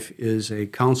 my wife, is a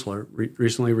counselor,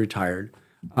 recently retired.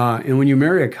 And when you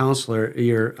marry a counselor,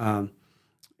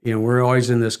 we're always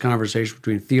in this conversation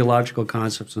between theological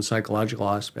concepts and psychological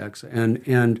aspects.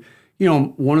 And you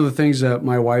know, one of the things that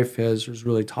my wife has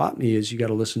really taught me is you got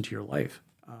to listen to your life.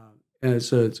 And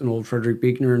it's an old Frederick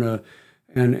Buechner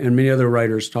and many other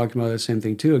writers talking about that same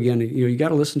thing too. Again, you got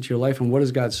to listen to your life and what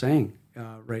is God saying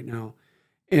right now,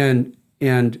 and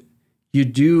you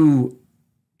do.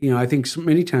 I think so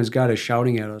many times God is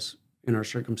shouting at us in our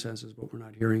circumstances, but we're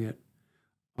not hearing it.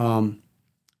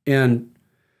 And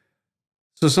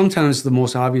so sometimes the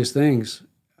most obvious things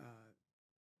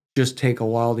just take a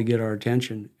while to get our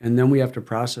attention, and then we have to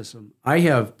process them.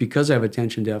 Because I have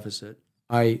attention deficit,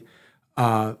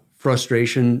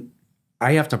 frustration,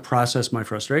 I have to process my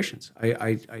frustrations.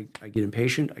 I get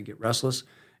impatient, I get restless,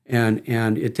 and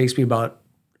it takes me about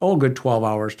a good 12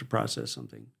 hours to process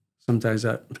something. Sometimes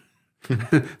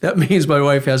that means my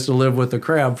wife has to live with the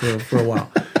crab for a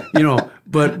while,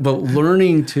 but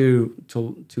learning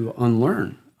to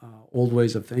unlearn old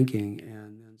ways of thinking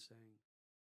and then saying,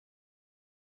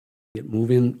 get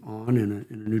moving on in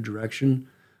a new direction.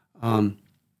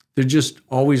 There just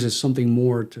always is something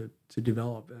more to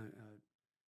develop.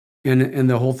 And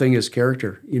the whole thing is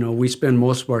character. We spend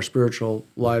most of our spiritual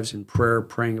lives in prayer,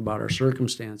 praying about our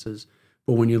circumstances.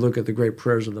 But when you look at the great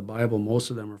prayers of the Bible, most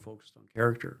of them are focused on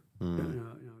character.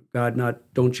 God,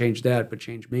 don't change that, but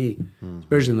change me,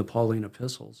 especially in the Pauline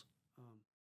epistles.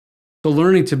 So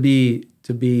learning to be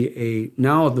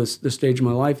now the stage of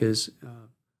my life is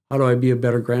how do I be a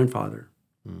better grandfather?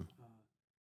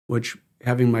 Which,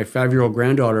 having my 5-year-old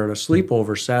granddaughter at a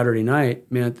sleepover Saturday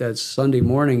night meant that Sunday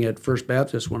morning at First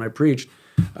Baptist when I preached,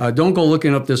 don't go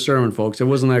looking up this sermon, folks. It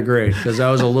wasn't that great because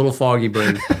I was a little foggy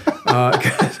brain.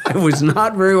 It was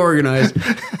not very organized,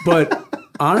 but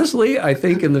honestly, I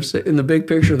think in the big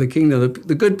picture of the kingdom,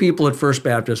 the good people at First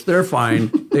Baptist, they're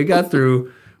fine. They got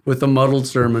through with a muddled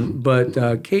sermon,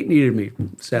 but Kate needed me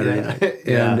Saturday night,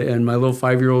 and my little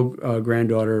 5-year-old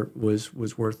granddaughter was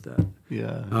worth that.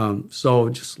 Yeah. So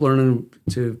just learning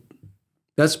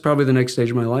that's probably the next stage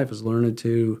of my life, is learning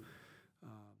to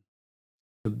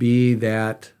be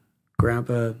that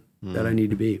grandpa that I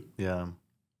need to be. Yeah.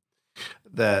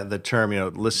 The term,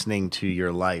 listening to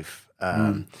your life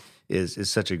is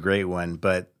such a great one,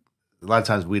 but a lot of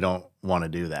times we don't want to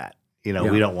do that. We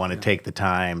don't want to take the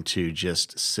time to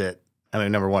just sit. I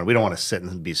mean, number one, we don't want to sit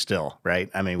and be still, right?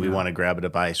 I mean, we want to grab a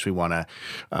device. We want to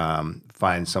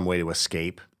find some way to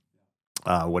escape.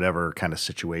 whatever kind of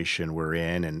situation we're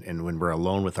in. And when we're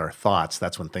alone with our thoughts,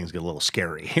 that's when things get a little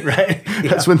scary, right?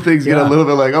 That's when things get a little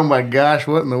bit like, oh my gosh,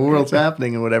 what in the world's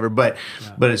happening and whatever. But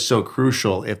it's so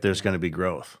crucial if there's going to be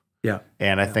growth. Yeah.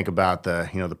 And I think about the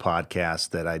podcast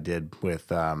that I did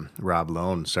with Rob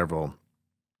Lone several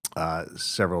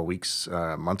weeks,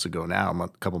 months ago now, a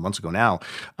couple months ago now,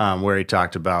 where he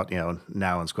talked about,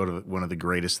 now let's go to one of the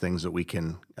greatest things that we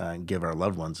can give our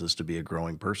loved ones is to be a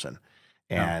growing person.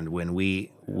 And when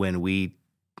we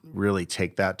really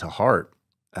take that to heart,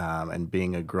 and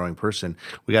being a growing person,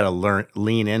 we got to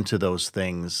lean into those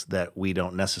things that we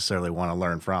don't necessarily want to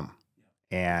learn from.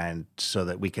 And so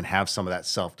that we can have some of that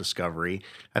self-discovery.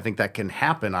 I think that can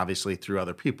happen, obviously, through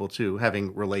other people, too,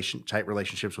 having tight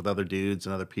relationships with other dudes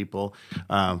and other people,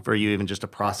 for you even just to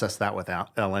process that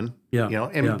without Ellen.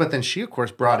 But then she, of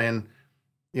course, brought in,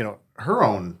 her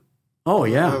own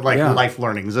life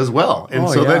learnings as well. And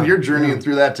then you're journeying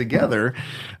through that together.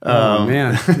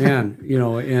 Man. And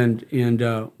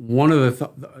one of the,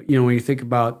 when you think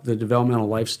about the developmental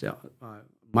lifestyle,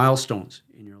 milestones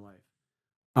in your life,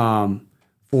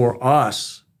 for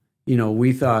us,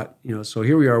 we thought, so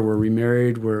here we are, we're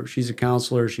remarried, she's a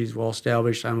counselor, she's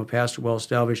well-established, I'm a pastor,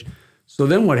 well-established. So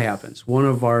then what happens? One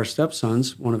of our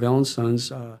stepsons, one of Ellen's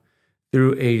sons,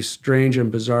 through a strange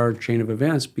and bizarre chain of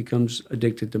events, becomes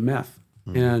addicted to meth.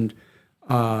 And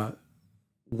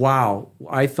wow,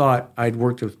 I thought I'd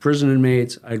worked with prison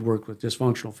inmates, I'd worked with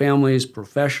dysfunctional families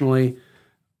professionally,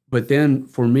 but then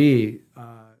for me,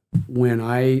 when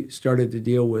I started to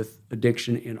deal with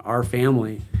addiction in our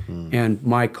family and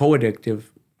my co-addictive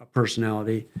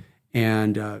personality,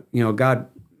 and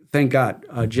thank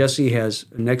God, Jesse has,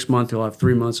 next month he'll have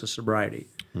 3 months of sobriety.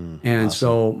 And awesome.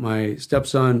 So my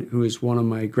stepson, who is one of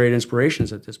my great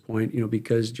inspirations at this point,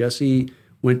 because Jesse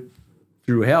went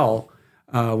through hell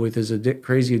with his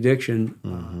crazy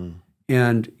addiction,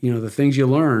 and the things you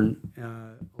learn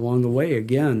along the way,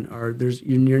 again,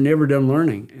 you're never done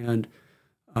learning, and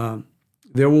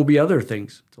there will be other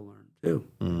things to learn too.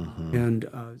 And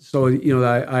so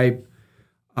I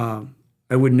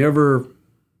would never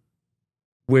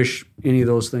wish any of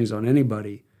those things on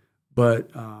anybody, but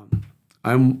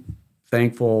I'm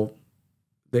thankful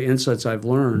the insights I've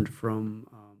learned from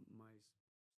my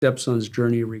stepson's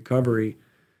journey of recovery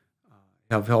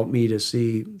have helped me to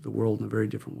see the world in a very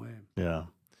different way.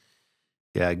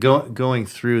 Yeah, going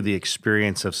through the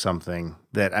experience of something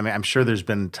that, I'm sure there's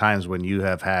been times when you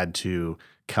have had to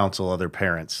counsel other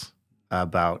parents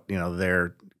about,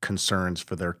 their concerns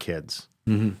for their kids.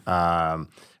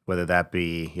 Whether that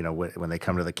be, when they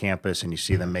come to the campus and you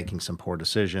see them making some poor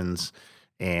decisions.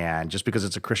 And just because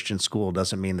it's a Christian school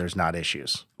doesn't mean there's not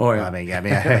issues. Oh yeah.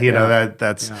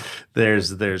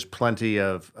 There's plenty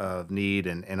of need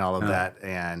and all of that,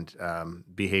 and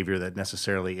behavior that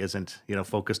necessarily isn't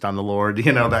focused on the Lord,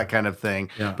 that kind of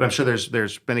thing. Yeah. But I'm sure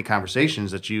there's many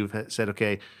conversations that you've said,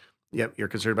 okay, yep, you're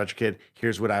concerned about your kid.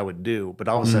 Here's what I would do. But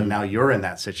all of a sudden now you're in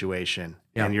that situation,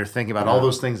 and you're thinking about all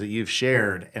those things that you've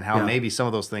shared and how maybe some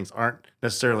of those things aren't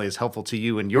necessarily as helpful to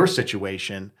you in your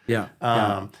situation.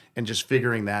 And just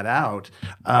figuring that out.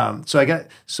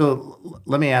 So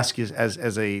let me ask you,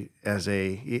 as a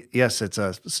yes, it's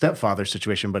a stepfather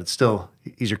situation, but it's still,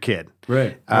 he's your kid.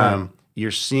 Right.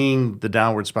 You're seeing the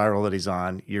downward spiral that he's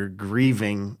on. You're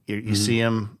grieving. You see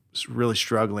him really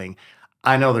struggling.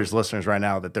 I know there's listeners right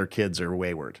now that their kids are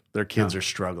wayward. Their kids are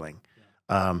struggling.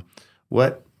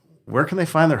 Where can they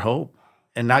find their hope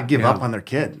and not give up on their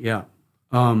kid? Yeah.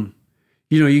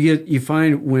 You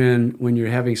find when you're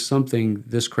having something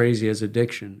this crazy as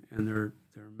addiction, and there are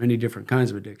many different kinds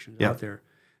of addictions out there,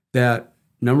 that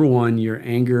number one, your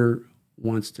anger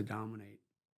wants to dominate.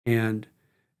 And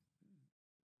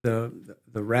the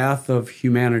wrath of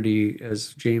humanity,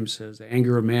 as James says, the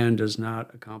anger of man does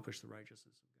not accomplish the righteousness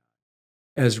of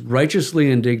God. As righteously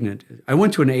indignant, I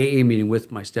went to an AA meeting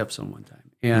with my stepson one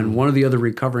time, and one of the other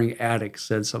recovering addicts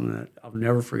said something that I've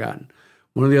never forgotten.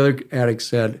 One of the other addicts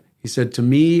said, to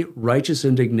me, righteous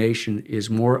indignation is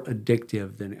more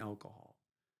addictive than alcohol.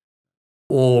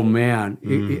 Oh man,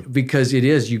 because it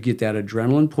is, you get that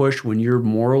adrenaline push when you're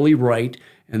morally right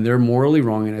and they're morally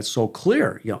wrong, and it's so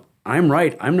clear, I'm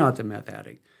right, I'm not the meth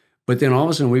addict. But then all of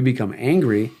a sudden we become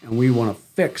angry and we want to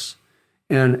fix.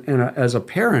 And as a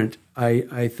parent,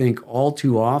 I think all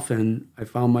too often I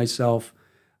found myself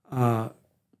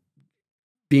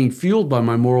being fueled by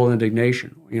my moral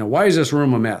indignation. Why is this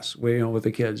room a mess? With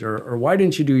the kids, or why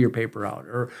didn't you do your paper out?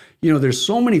 Or there's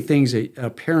so many things that a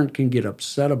parent can get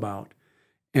upset about,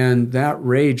 and that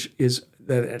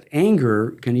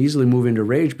anger can easily move into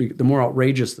rage. The more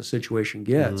outrageous the situation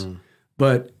gets,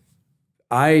 but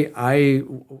I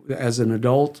as an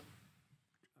adult,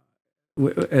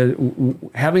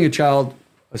 having a child,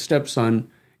 a stepson,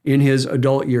 in his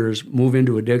adult years move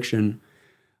into addiction,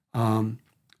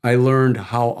 I learned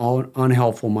how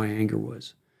unhelpful my anger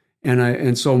was.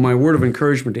 And so my word of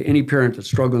encouragement to any parent that's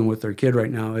struggling with their kid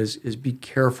right now is be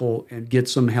careful and get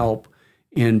some help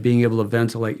in being able to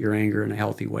ventilate your anger in a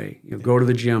healthy way. Go to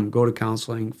the gym, go to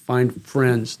counseling, find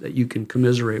friends that you can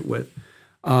commiserate with.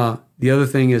 The other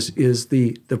thing is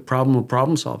the problem of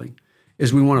problem solving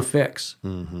is we want to fix.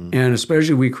 And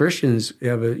especially we Christians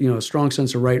have a strong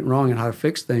sense of right and wrong and how to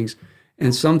fix things.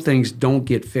 And some things don't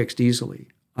get fixed easily.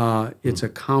 It's a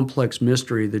complex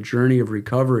mystery. The journey of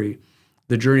recovery,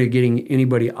 the journey of getting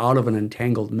anybody out of an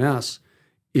entangled mess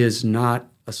is not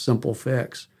a simple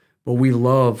fix. But we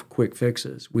love quick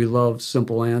fixes. We love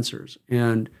simple answers.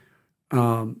 And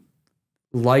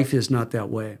life is not that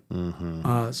way.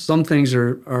 Some things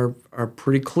are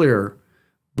pretty clear,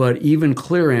 but even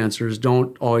clear answers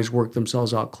don't always work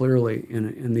themselves out clearly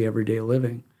in the everyday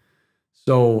living.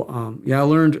 So I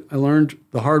learned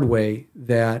the hard way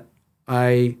that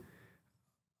I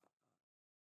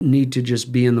need to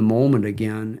just be in the moment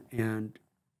again and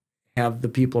have the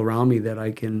people around me that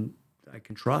I can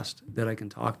trust, that I can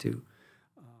talk to,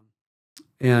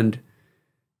 and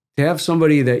to have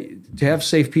to have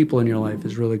safe people in your life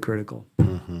is really critical.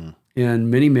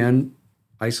 And many men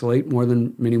isolate more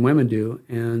than many women do,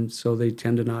 and so they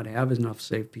tend to not have enough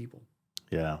safe people.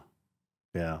 Yeah.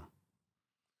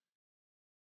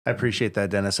 I appreciate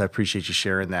that, Dennis. I appreciate you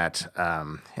sharing that.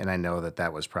 And I know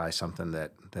that was probably something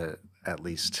that at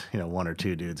least, one or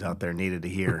two dudes out there needed to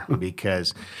hear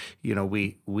because,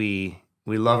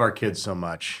 we love our kids so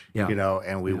much,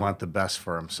 and we want the best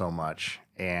for them so much.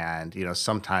 And,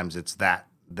 sometimes it's that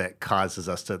causes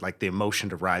us to the emotion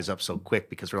to rise up so quick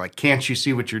because we're like, can't you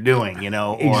see what you're doing?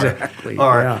 Or, Exactly.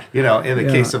 Or, in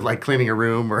the case of cleaning a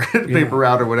room or paper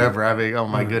route or whatever, I mean, oh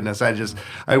my goodness,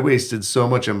 I wasted so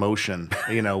much emotion,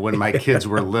 when my kids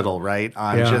were little, right?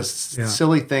 On just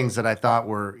silly things that I thought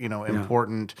were,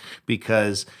 important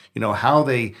because, how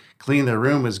they clean their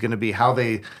room is going to be how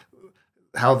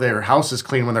their house is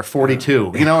clean when they're 42,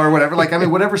 or whatever.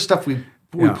 Whatever stuff we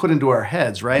put into our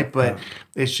heads, right? But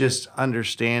it's just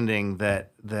understanding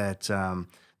that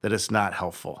it's not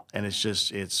helpful, and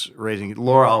it's raising.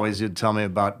 Laura always would tell me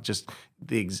about just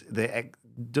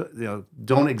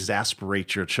don't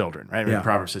exasperate your children, right? I mean,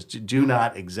 Proverbs says, do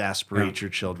not exasperate your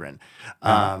children.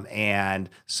 And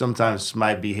sometimes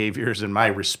my behaviors and my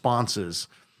responses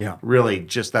really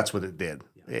just that's what it did.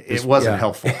 It wasn't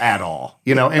helpful at all,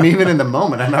 and even in the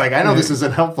moment, I'm like, I know this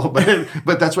isn't helpful,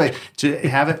 but that's why to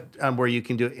have it where you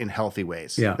can do it in healthy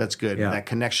ways. That's good. That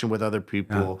connection with other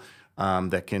people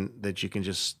that you can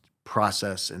just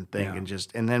process and think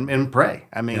and then pray.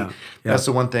 I mean, that's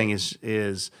the one thing is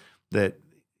that,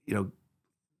 to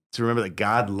remember that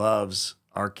God loves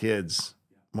our kids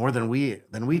more than we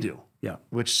do.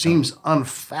 Which seems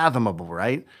unfathomable,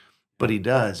 right? But He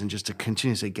does, and just to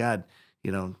continue to say, God,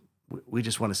 we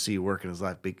just want to see you work in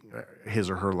his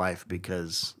or her life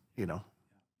because, the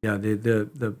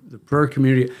prayer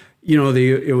community,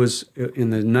 it was in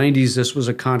the 90s, this was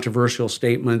a controversial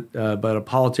statement, but a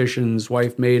politician's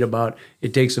wife made about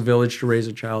it takes a village to raise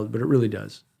a child, but it really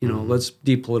does. Let's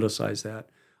depoliticize that.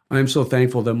 I'm so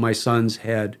thankful that my sons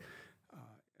had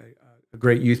a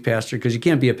great youth pastor, because you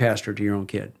can't be a pastor to your own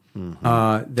kid.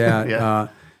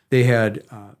 They had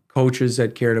coaches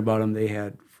that cared about them. They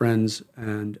had friends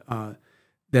and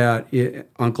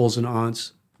uncles and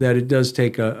aunts, that it does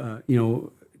take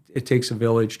it takes a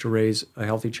village to raise a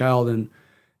healthy child. And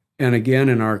again,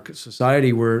 in our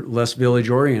society, we're less village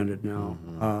oriented now.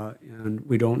 And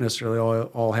we don't necessarily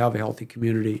all have a healthy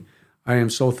community. I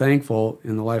am so thankful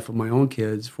in the life of my own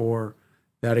kids for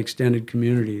that extended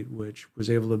community, which was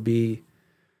able to be,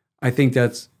 I think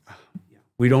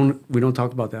we don't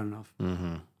talk about that enough.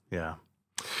 Yeah.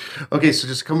 Okay, so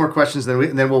just a couple more questions,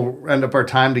 then we'll end up our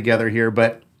time together here.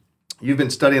 But you've been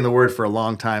studying the Word for a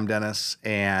long time, Dennis,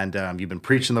 and you've been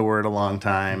preaching the Word a long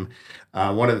time.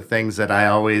 One of the things that I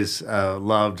always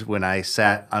loved when I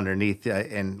sat underneath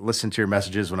and listened to your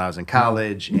messages when I was in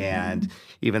college, and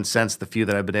even since the few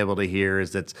that I've been able to hear,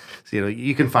 is that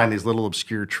you can find these little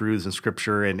obscure truths in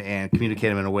Scripture and communicate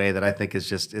them in a way that I think is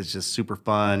just super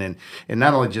fun, and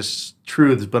not only just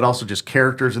truths, but also just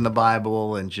characters in the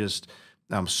Bible and just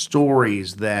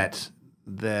stories that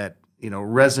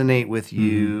resonate with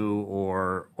you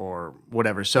or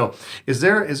whatever. So is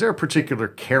there a particular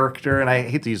character, and I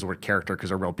hate to use the word character because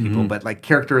they're real people, but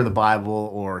character in the Bible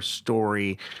or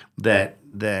story that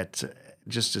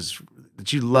just is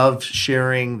that you love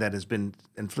sharing, that has been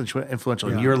influential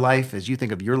in your life as you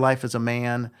think of your life as a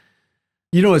man?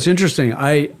 It's interesting.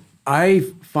 I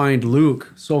find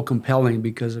Luke so compelling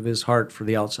because of his heart for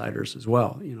the outsiders as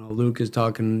well. You know, Luke is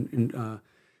talking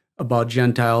about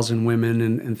Gentiles and women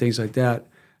and things like that.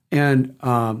 And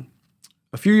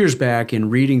a few years back, in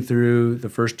reading through the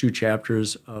first 2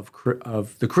 chapters of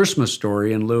the Christmas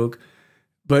story in Luke,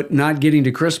 but not getting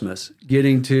to Christmas,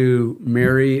 getting to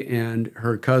Mary and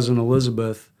her cousin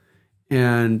Elizabeth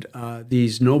and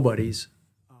these nobodies,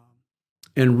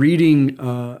 and reading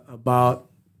about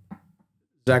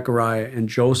Zechariah and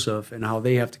Joseph and how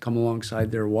they have to come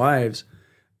alongside their wives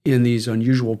in these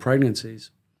unusual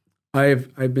pregnancies.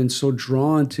 I've been so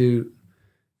drawn to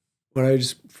what I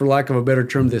just, for lack of a better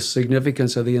term, the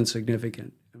significance of the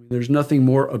insignificant. I mean, there's nothing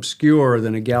more obscure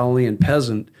than a Galilean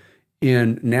peasant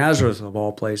in Nazareth, of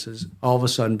all places, all of a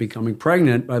sudden becoming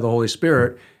pregnant by the Holy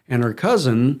Spirit, and her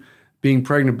cousin being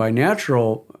pregnant by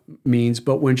natural means,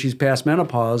 but when she's past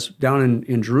menopause, down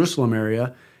in Jerusalem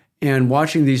area, and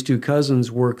watching these 2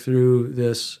 cousins work through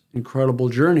this incredible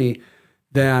journey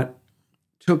that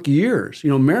took years. You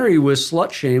know, Mary was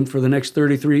slut-shamed for the next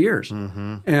 33 years.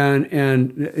 Mm-hmm. And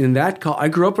in that, I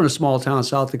grew up in a small town in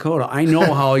South Dakota. I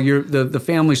know how the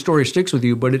family story sticks with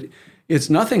you, but it's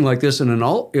nothing like this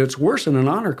it's worse in an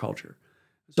honor culture.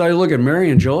 So I look at Mary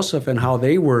and Joseph and how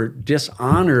they were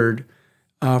dishonored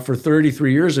for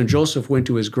 33 years, and Joseph went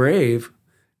to his grave,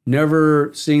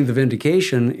 never seeing the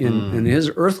vindication in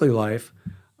his earthly life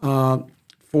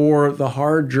for the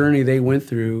hard journey they went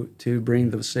through to bring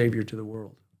the Savior to the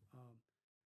world.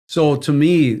 So to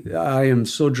me, I am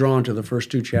so drawn to the first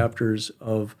 2 chapters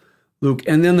of Luke,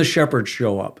 and then the shepherds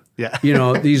show up. Yeah, you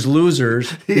know, these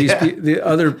losers,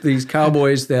 these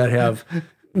cowboys that have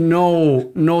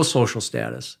no social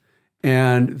status,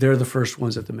 and they're the first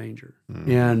ones at the manger.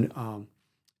 And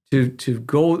to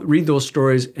go read those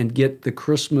stories and get the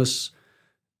Christmas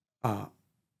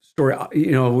story,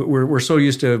 you know, we're so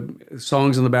used to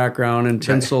songs in the background and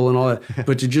tinsel and all that,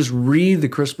 but to just read the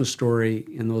Christmas story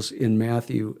in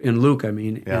Matthew, in Luke, I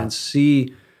mean, and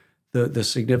see the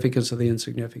significance of the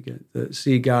insignificant,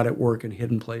 see God at work in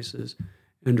hidden places,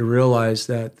 and to realize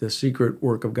that the secret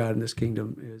work of God in this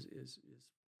kingdom is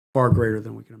far greater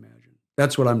than we can imagine.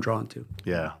 That's what I'm drawn to.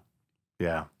 Yeah,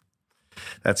 yeah.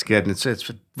 That's good. And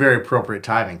it's very appropriate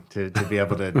timing to be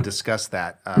able to discuss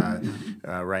that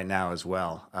right now as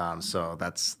well. So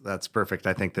that's perfect.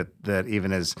 I think that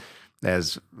even as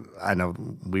I know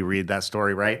we read that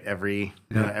story, right, every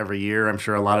year, I'm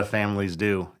sure a lot of families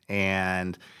do.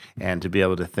 And to be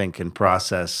able to think and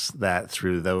process that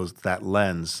through that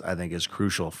lens, I think is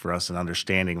crucial for us in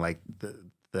understanding like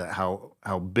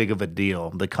how big of a deal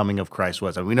the coming of Christ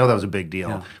was. I mean, we know that was a big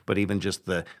deal, but even just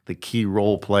the key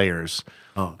role players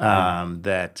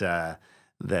that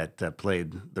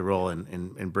played the role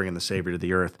in bringing the Savior to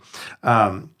the earth.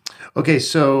 Okay,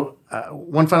 so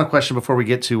one final question before we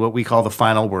get to what we call the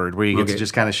final word, where you get to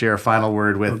just kind of share a final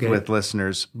word with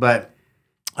listeners. But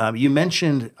you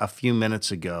mentioned a few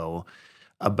minutes ago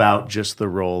about just the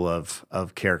role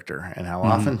of character and how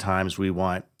oftentimes we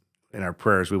want, in our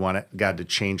prayers, we want God to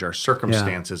change our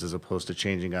circumstances as opposed to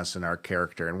changing us in our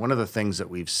character. And one of the things that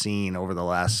we've seen over the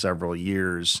last several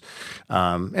years,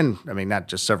 and I mean, not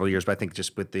just several years, but I think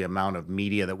just with the amount of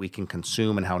media that we can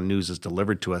consume and how news is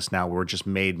delivered to us now, we're just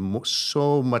made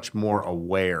so much more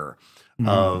aware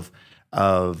of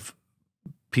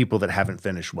people that haven't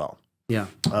finished well.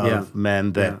 Of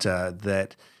men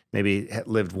that maybe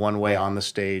lived one way on the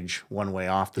stage, one way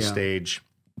off the stage,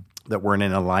 that weren't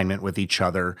in alignment with each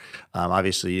other.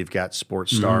 Obviously, you've got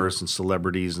sports stars and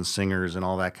celebrities and singers and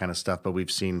all that kind of stuff, but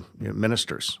we've seen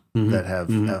ministers that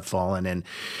have fallen. And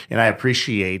I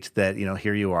appreciate that,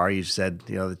 here you are, you said,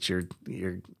 that you're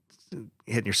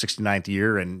hitting your 69th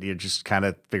year and you're just kind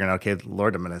of figuring out, okay,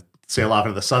 Lord, I'm going to sail off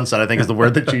into the sunset, I think is the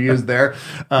word that you used there,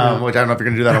 which I don't know if you're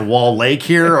going to do that on Wall Lake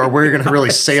here or where you're going to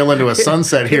really sail into a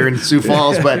sunset here in Sioux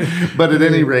Falls. But at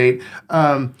any rate,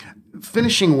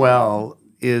 finishing well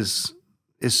is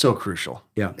so crucial.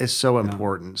 Yeah, it's so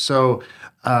important. So,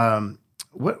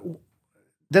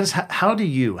 Dennis, how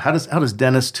does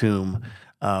Dennis Thum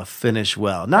finish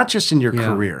well? Not just in your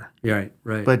career, right,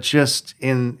 but just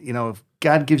in if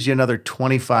God gives you another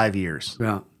 25 years.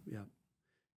 Yeah.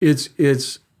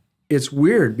 It's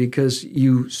weird because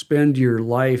you spend your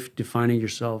life defining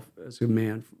yourself as a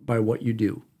man by what you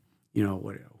do.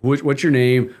 What's your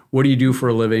name? What do you do for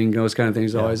a living? Those kind of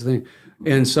things. Always the thing.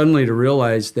 And suddenly to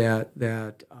realize that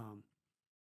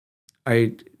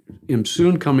I am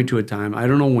soon coming to a time, I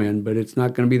don't know when, but it's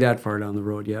not going to be that far down the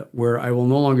road yet, where I will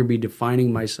no longer be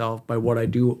defining myself by what I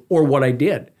do or what I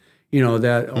did.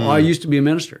 I used to be a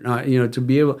minister. Now, to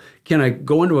be able, can I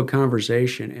go into a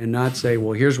conversation and not say,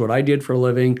 well, here's what I did for a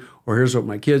living, or here's what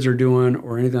my kids are doing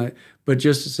or anything like, but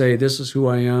just to say, this is who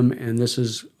I am, and this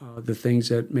is the things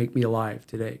that make me alive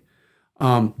today.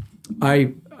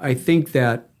 I think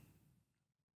that,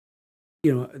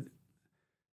 you know,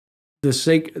 the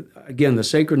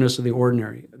sacredness of the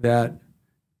ordinary, that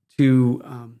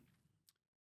to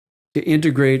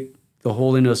integrate the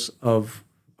holiness of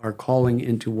our calling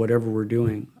into whatever we're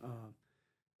doing,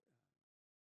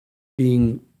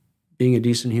 being a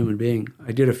decent human being.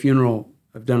 I did a funeral.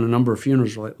 I've done a number of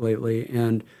funerals lately,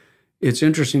 and it's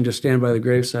interesting to stand by the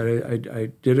graveside.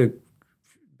 I did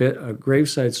a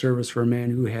graveside service for a man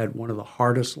who had one of the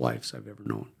hardest lives I've ever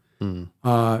known.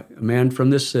 A man from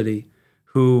this city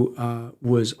who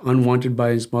was unwanted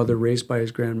by his mother, raised by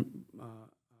his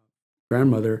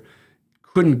grandmother,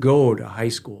 couldn't go to high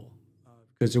school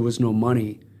because there was no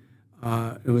money.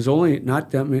 It was only not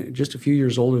that many, just a few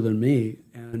years older than me,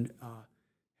 and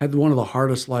had one of the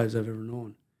hardest lives I've ever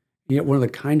known. And yet one of the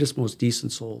kindest, most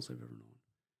decent souls I've ever known.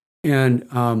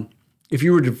 And if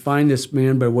you were to define this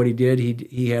man by what he did,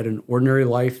 he had an ordinary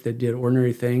life that did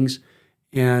ordinary things,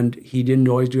 and he didn't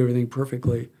always do everything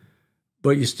perfectly.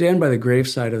 But you stand by the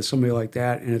graveside of somebody like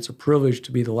that, and it's a privilege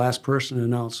to be the last person to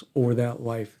announce over that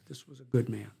life, this was a good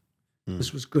man.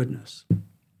 This was goodness.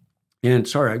 And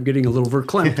sorry, I'm getting a little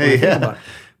verklempt when I think about it.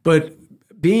 But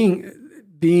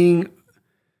being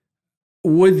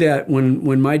would that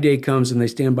when my day comes and they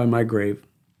stand by my grave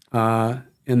and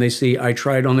they see I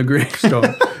tried on the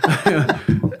gravestone,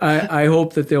 I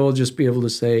hope that they will just be able to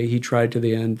say he tried to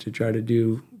the end to try to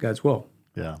do God's will.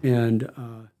 Yeah. And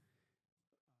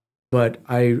but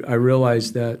I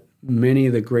realize that many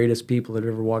of the greatest people that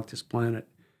ever walked this planet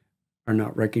are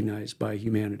not recognized by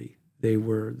humanity. They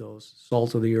were those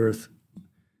salt of the earth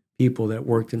people that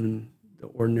worked in the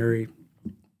ordinary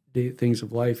things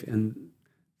of life, and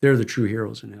they're the true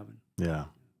heroes in heaven. Yeah.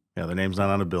 Yeah, their name's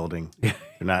not on a building. They're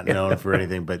not known for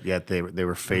anything, but yet they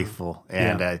were faithful.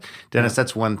 And Dennis,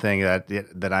 that's one thing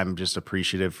that I'm just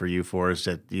appreciative for you for, is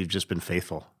that you've just been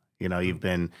faithful. You know, you've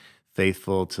been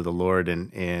faithful to the Lord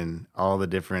in all the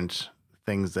different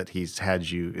things that he's had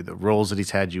you, the roles that he's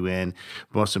had you in,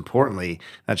 most importantly,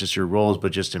 not just your roles,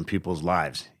 but just in people's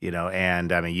lives, you know.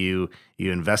 And I mean, you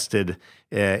invested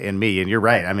in me, and you're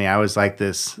right. I mean, I was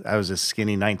a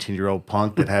skinny 19-year-old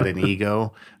punk that had an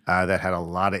ego, that had a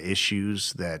lot of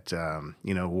issues, that,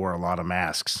 you know, wore a lot of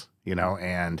masks, you know,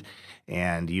 and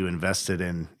you invested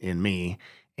in me,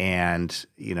 and,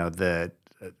 you know,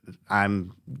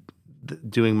 I'm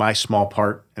doing my small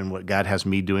part in what God has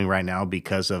me doing right now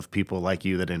because of people like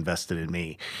you that invested in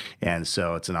me. And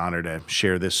so it's an honor to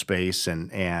share this space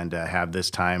and have this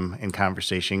time in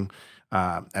conversation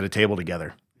at a table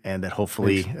together. And that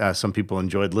hopefully some people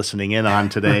enjoyed listening in on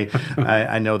today.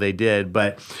 I know they did.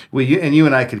 But you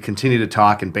and I could continue to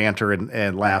talk and banter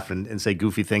and laugh and say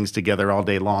goofy things together all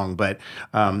day long. But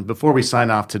before we sign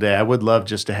off today, I would love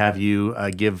just to have you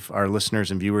give our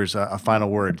listeners and viewers a final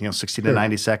word, 60 to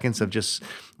 90 seconds of just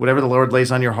whatever the Lord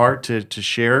lays on your heart to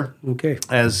share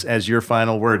as your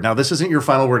final word. Now, this isn't your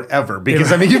final word ever,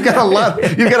 because I mean, you've got a lot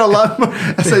more.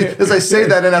 As I say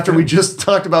that, and after we just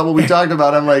talked about what we talked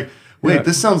about, I'm like, wait,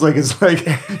 this sounds like it's like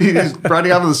he's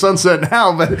riding off in the sunset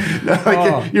now, but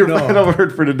your final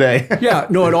word for today. It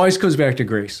always comes back to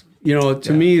grace.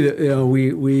 To me,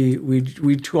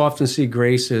 we too often see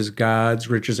grace as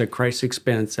God's riches at Christ's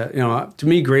expense. To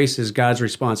me, grace is God's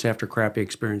response after crappy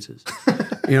experiences.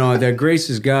 That grace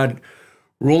is God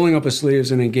rolling up his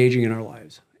sleeves and engaging in our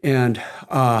lives. And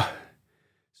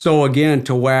so again,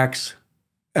 to wax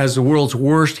as the world's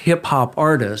worst hip hop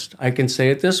artist, I can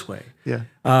say it this way.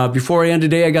 Before I end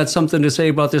today, I got something to say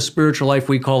about this spiritual life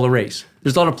we call the race.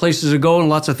 There's a lot of places to go and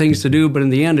lots of things to do, but in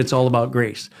the end, it's all about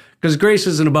grace. Because grace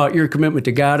isn't about your commitment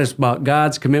to God, it's about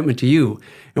God's commitment to you.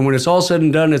 And when it's all said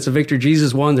and done, it's a Victor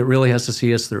Jesus one that really has to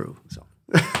see us through. So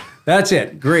that's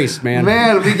it. Grace, man.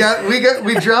 Man,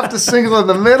 we dropped a single in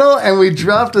the middle and we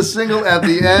dropped a single at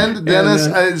the end.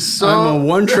 Dennis, I'm a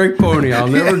one-trick pony. I'll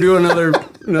never do another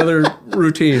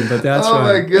routine, but that's fine. Oh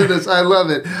my goodness, I love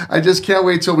it. I just can't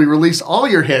wait till we release all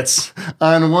your hits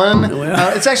on one.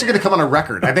 It's actually going to come on a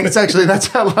record. I think that's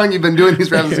how long you've been doing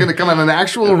these raps. It's going to come on an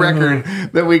actual record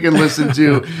that we can listen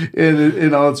to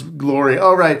in all its glory.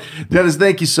 All right, Dennis,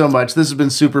 thank you so much. This has been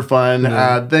super fun.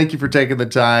 Thank you for taking the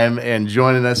time and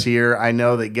joining us here. I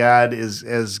know that God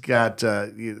has got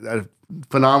a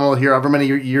phenomenal here, however many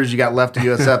years you got left at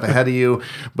USF ahead of you,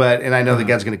 and I know that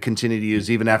God's going to continue to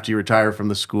use even after you retire from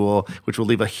the school, which will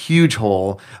leave a huge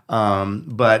hole.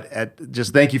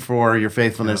 Just thank you for your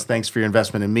faithfulness. Thanks for your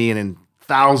investment in me and in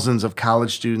thousands of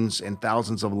college students and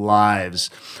thousands of lives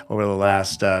over the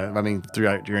last,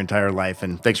 throughout your entire life.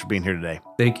 And thanks for being here today.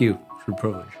 Thank you. It's a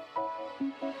privilege.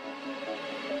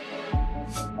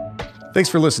 Thanks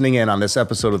for listening in on this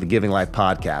episode of the Giving Life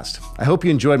podcast. I hope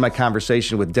you enjoyed my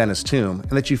conversation with Dennis Thum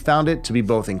and that you found it to be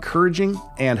both encouraging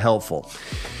and helpful.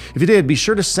 If you did, be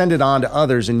sure to send it on to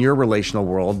others in your relational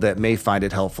world that may find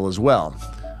it helpful as well.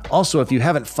 Also, if you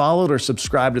haven't followed or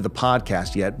subscribed to the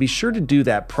podcast yet, be sure to do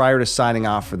that prior to signing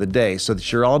off for the day so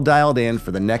that you're all dialed in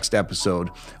for the next episode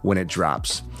when it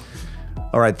drops.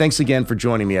 All right, thanks again for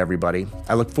joining me, everybody.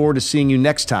 I look forward to seeing you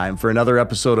next time for another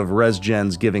episode of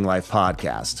RESGEN's Giving Life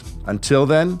podcast. Until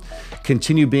then,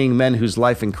 continue being men whose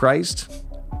life in Christ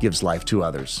gives life to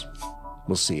others.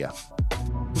 We'll see ya.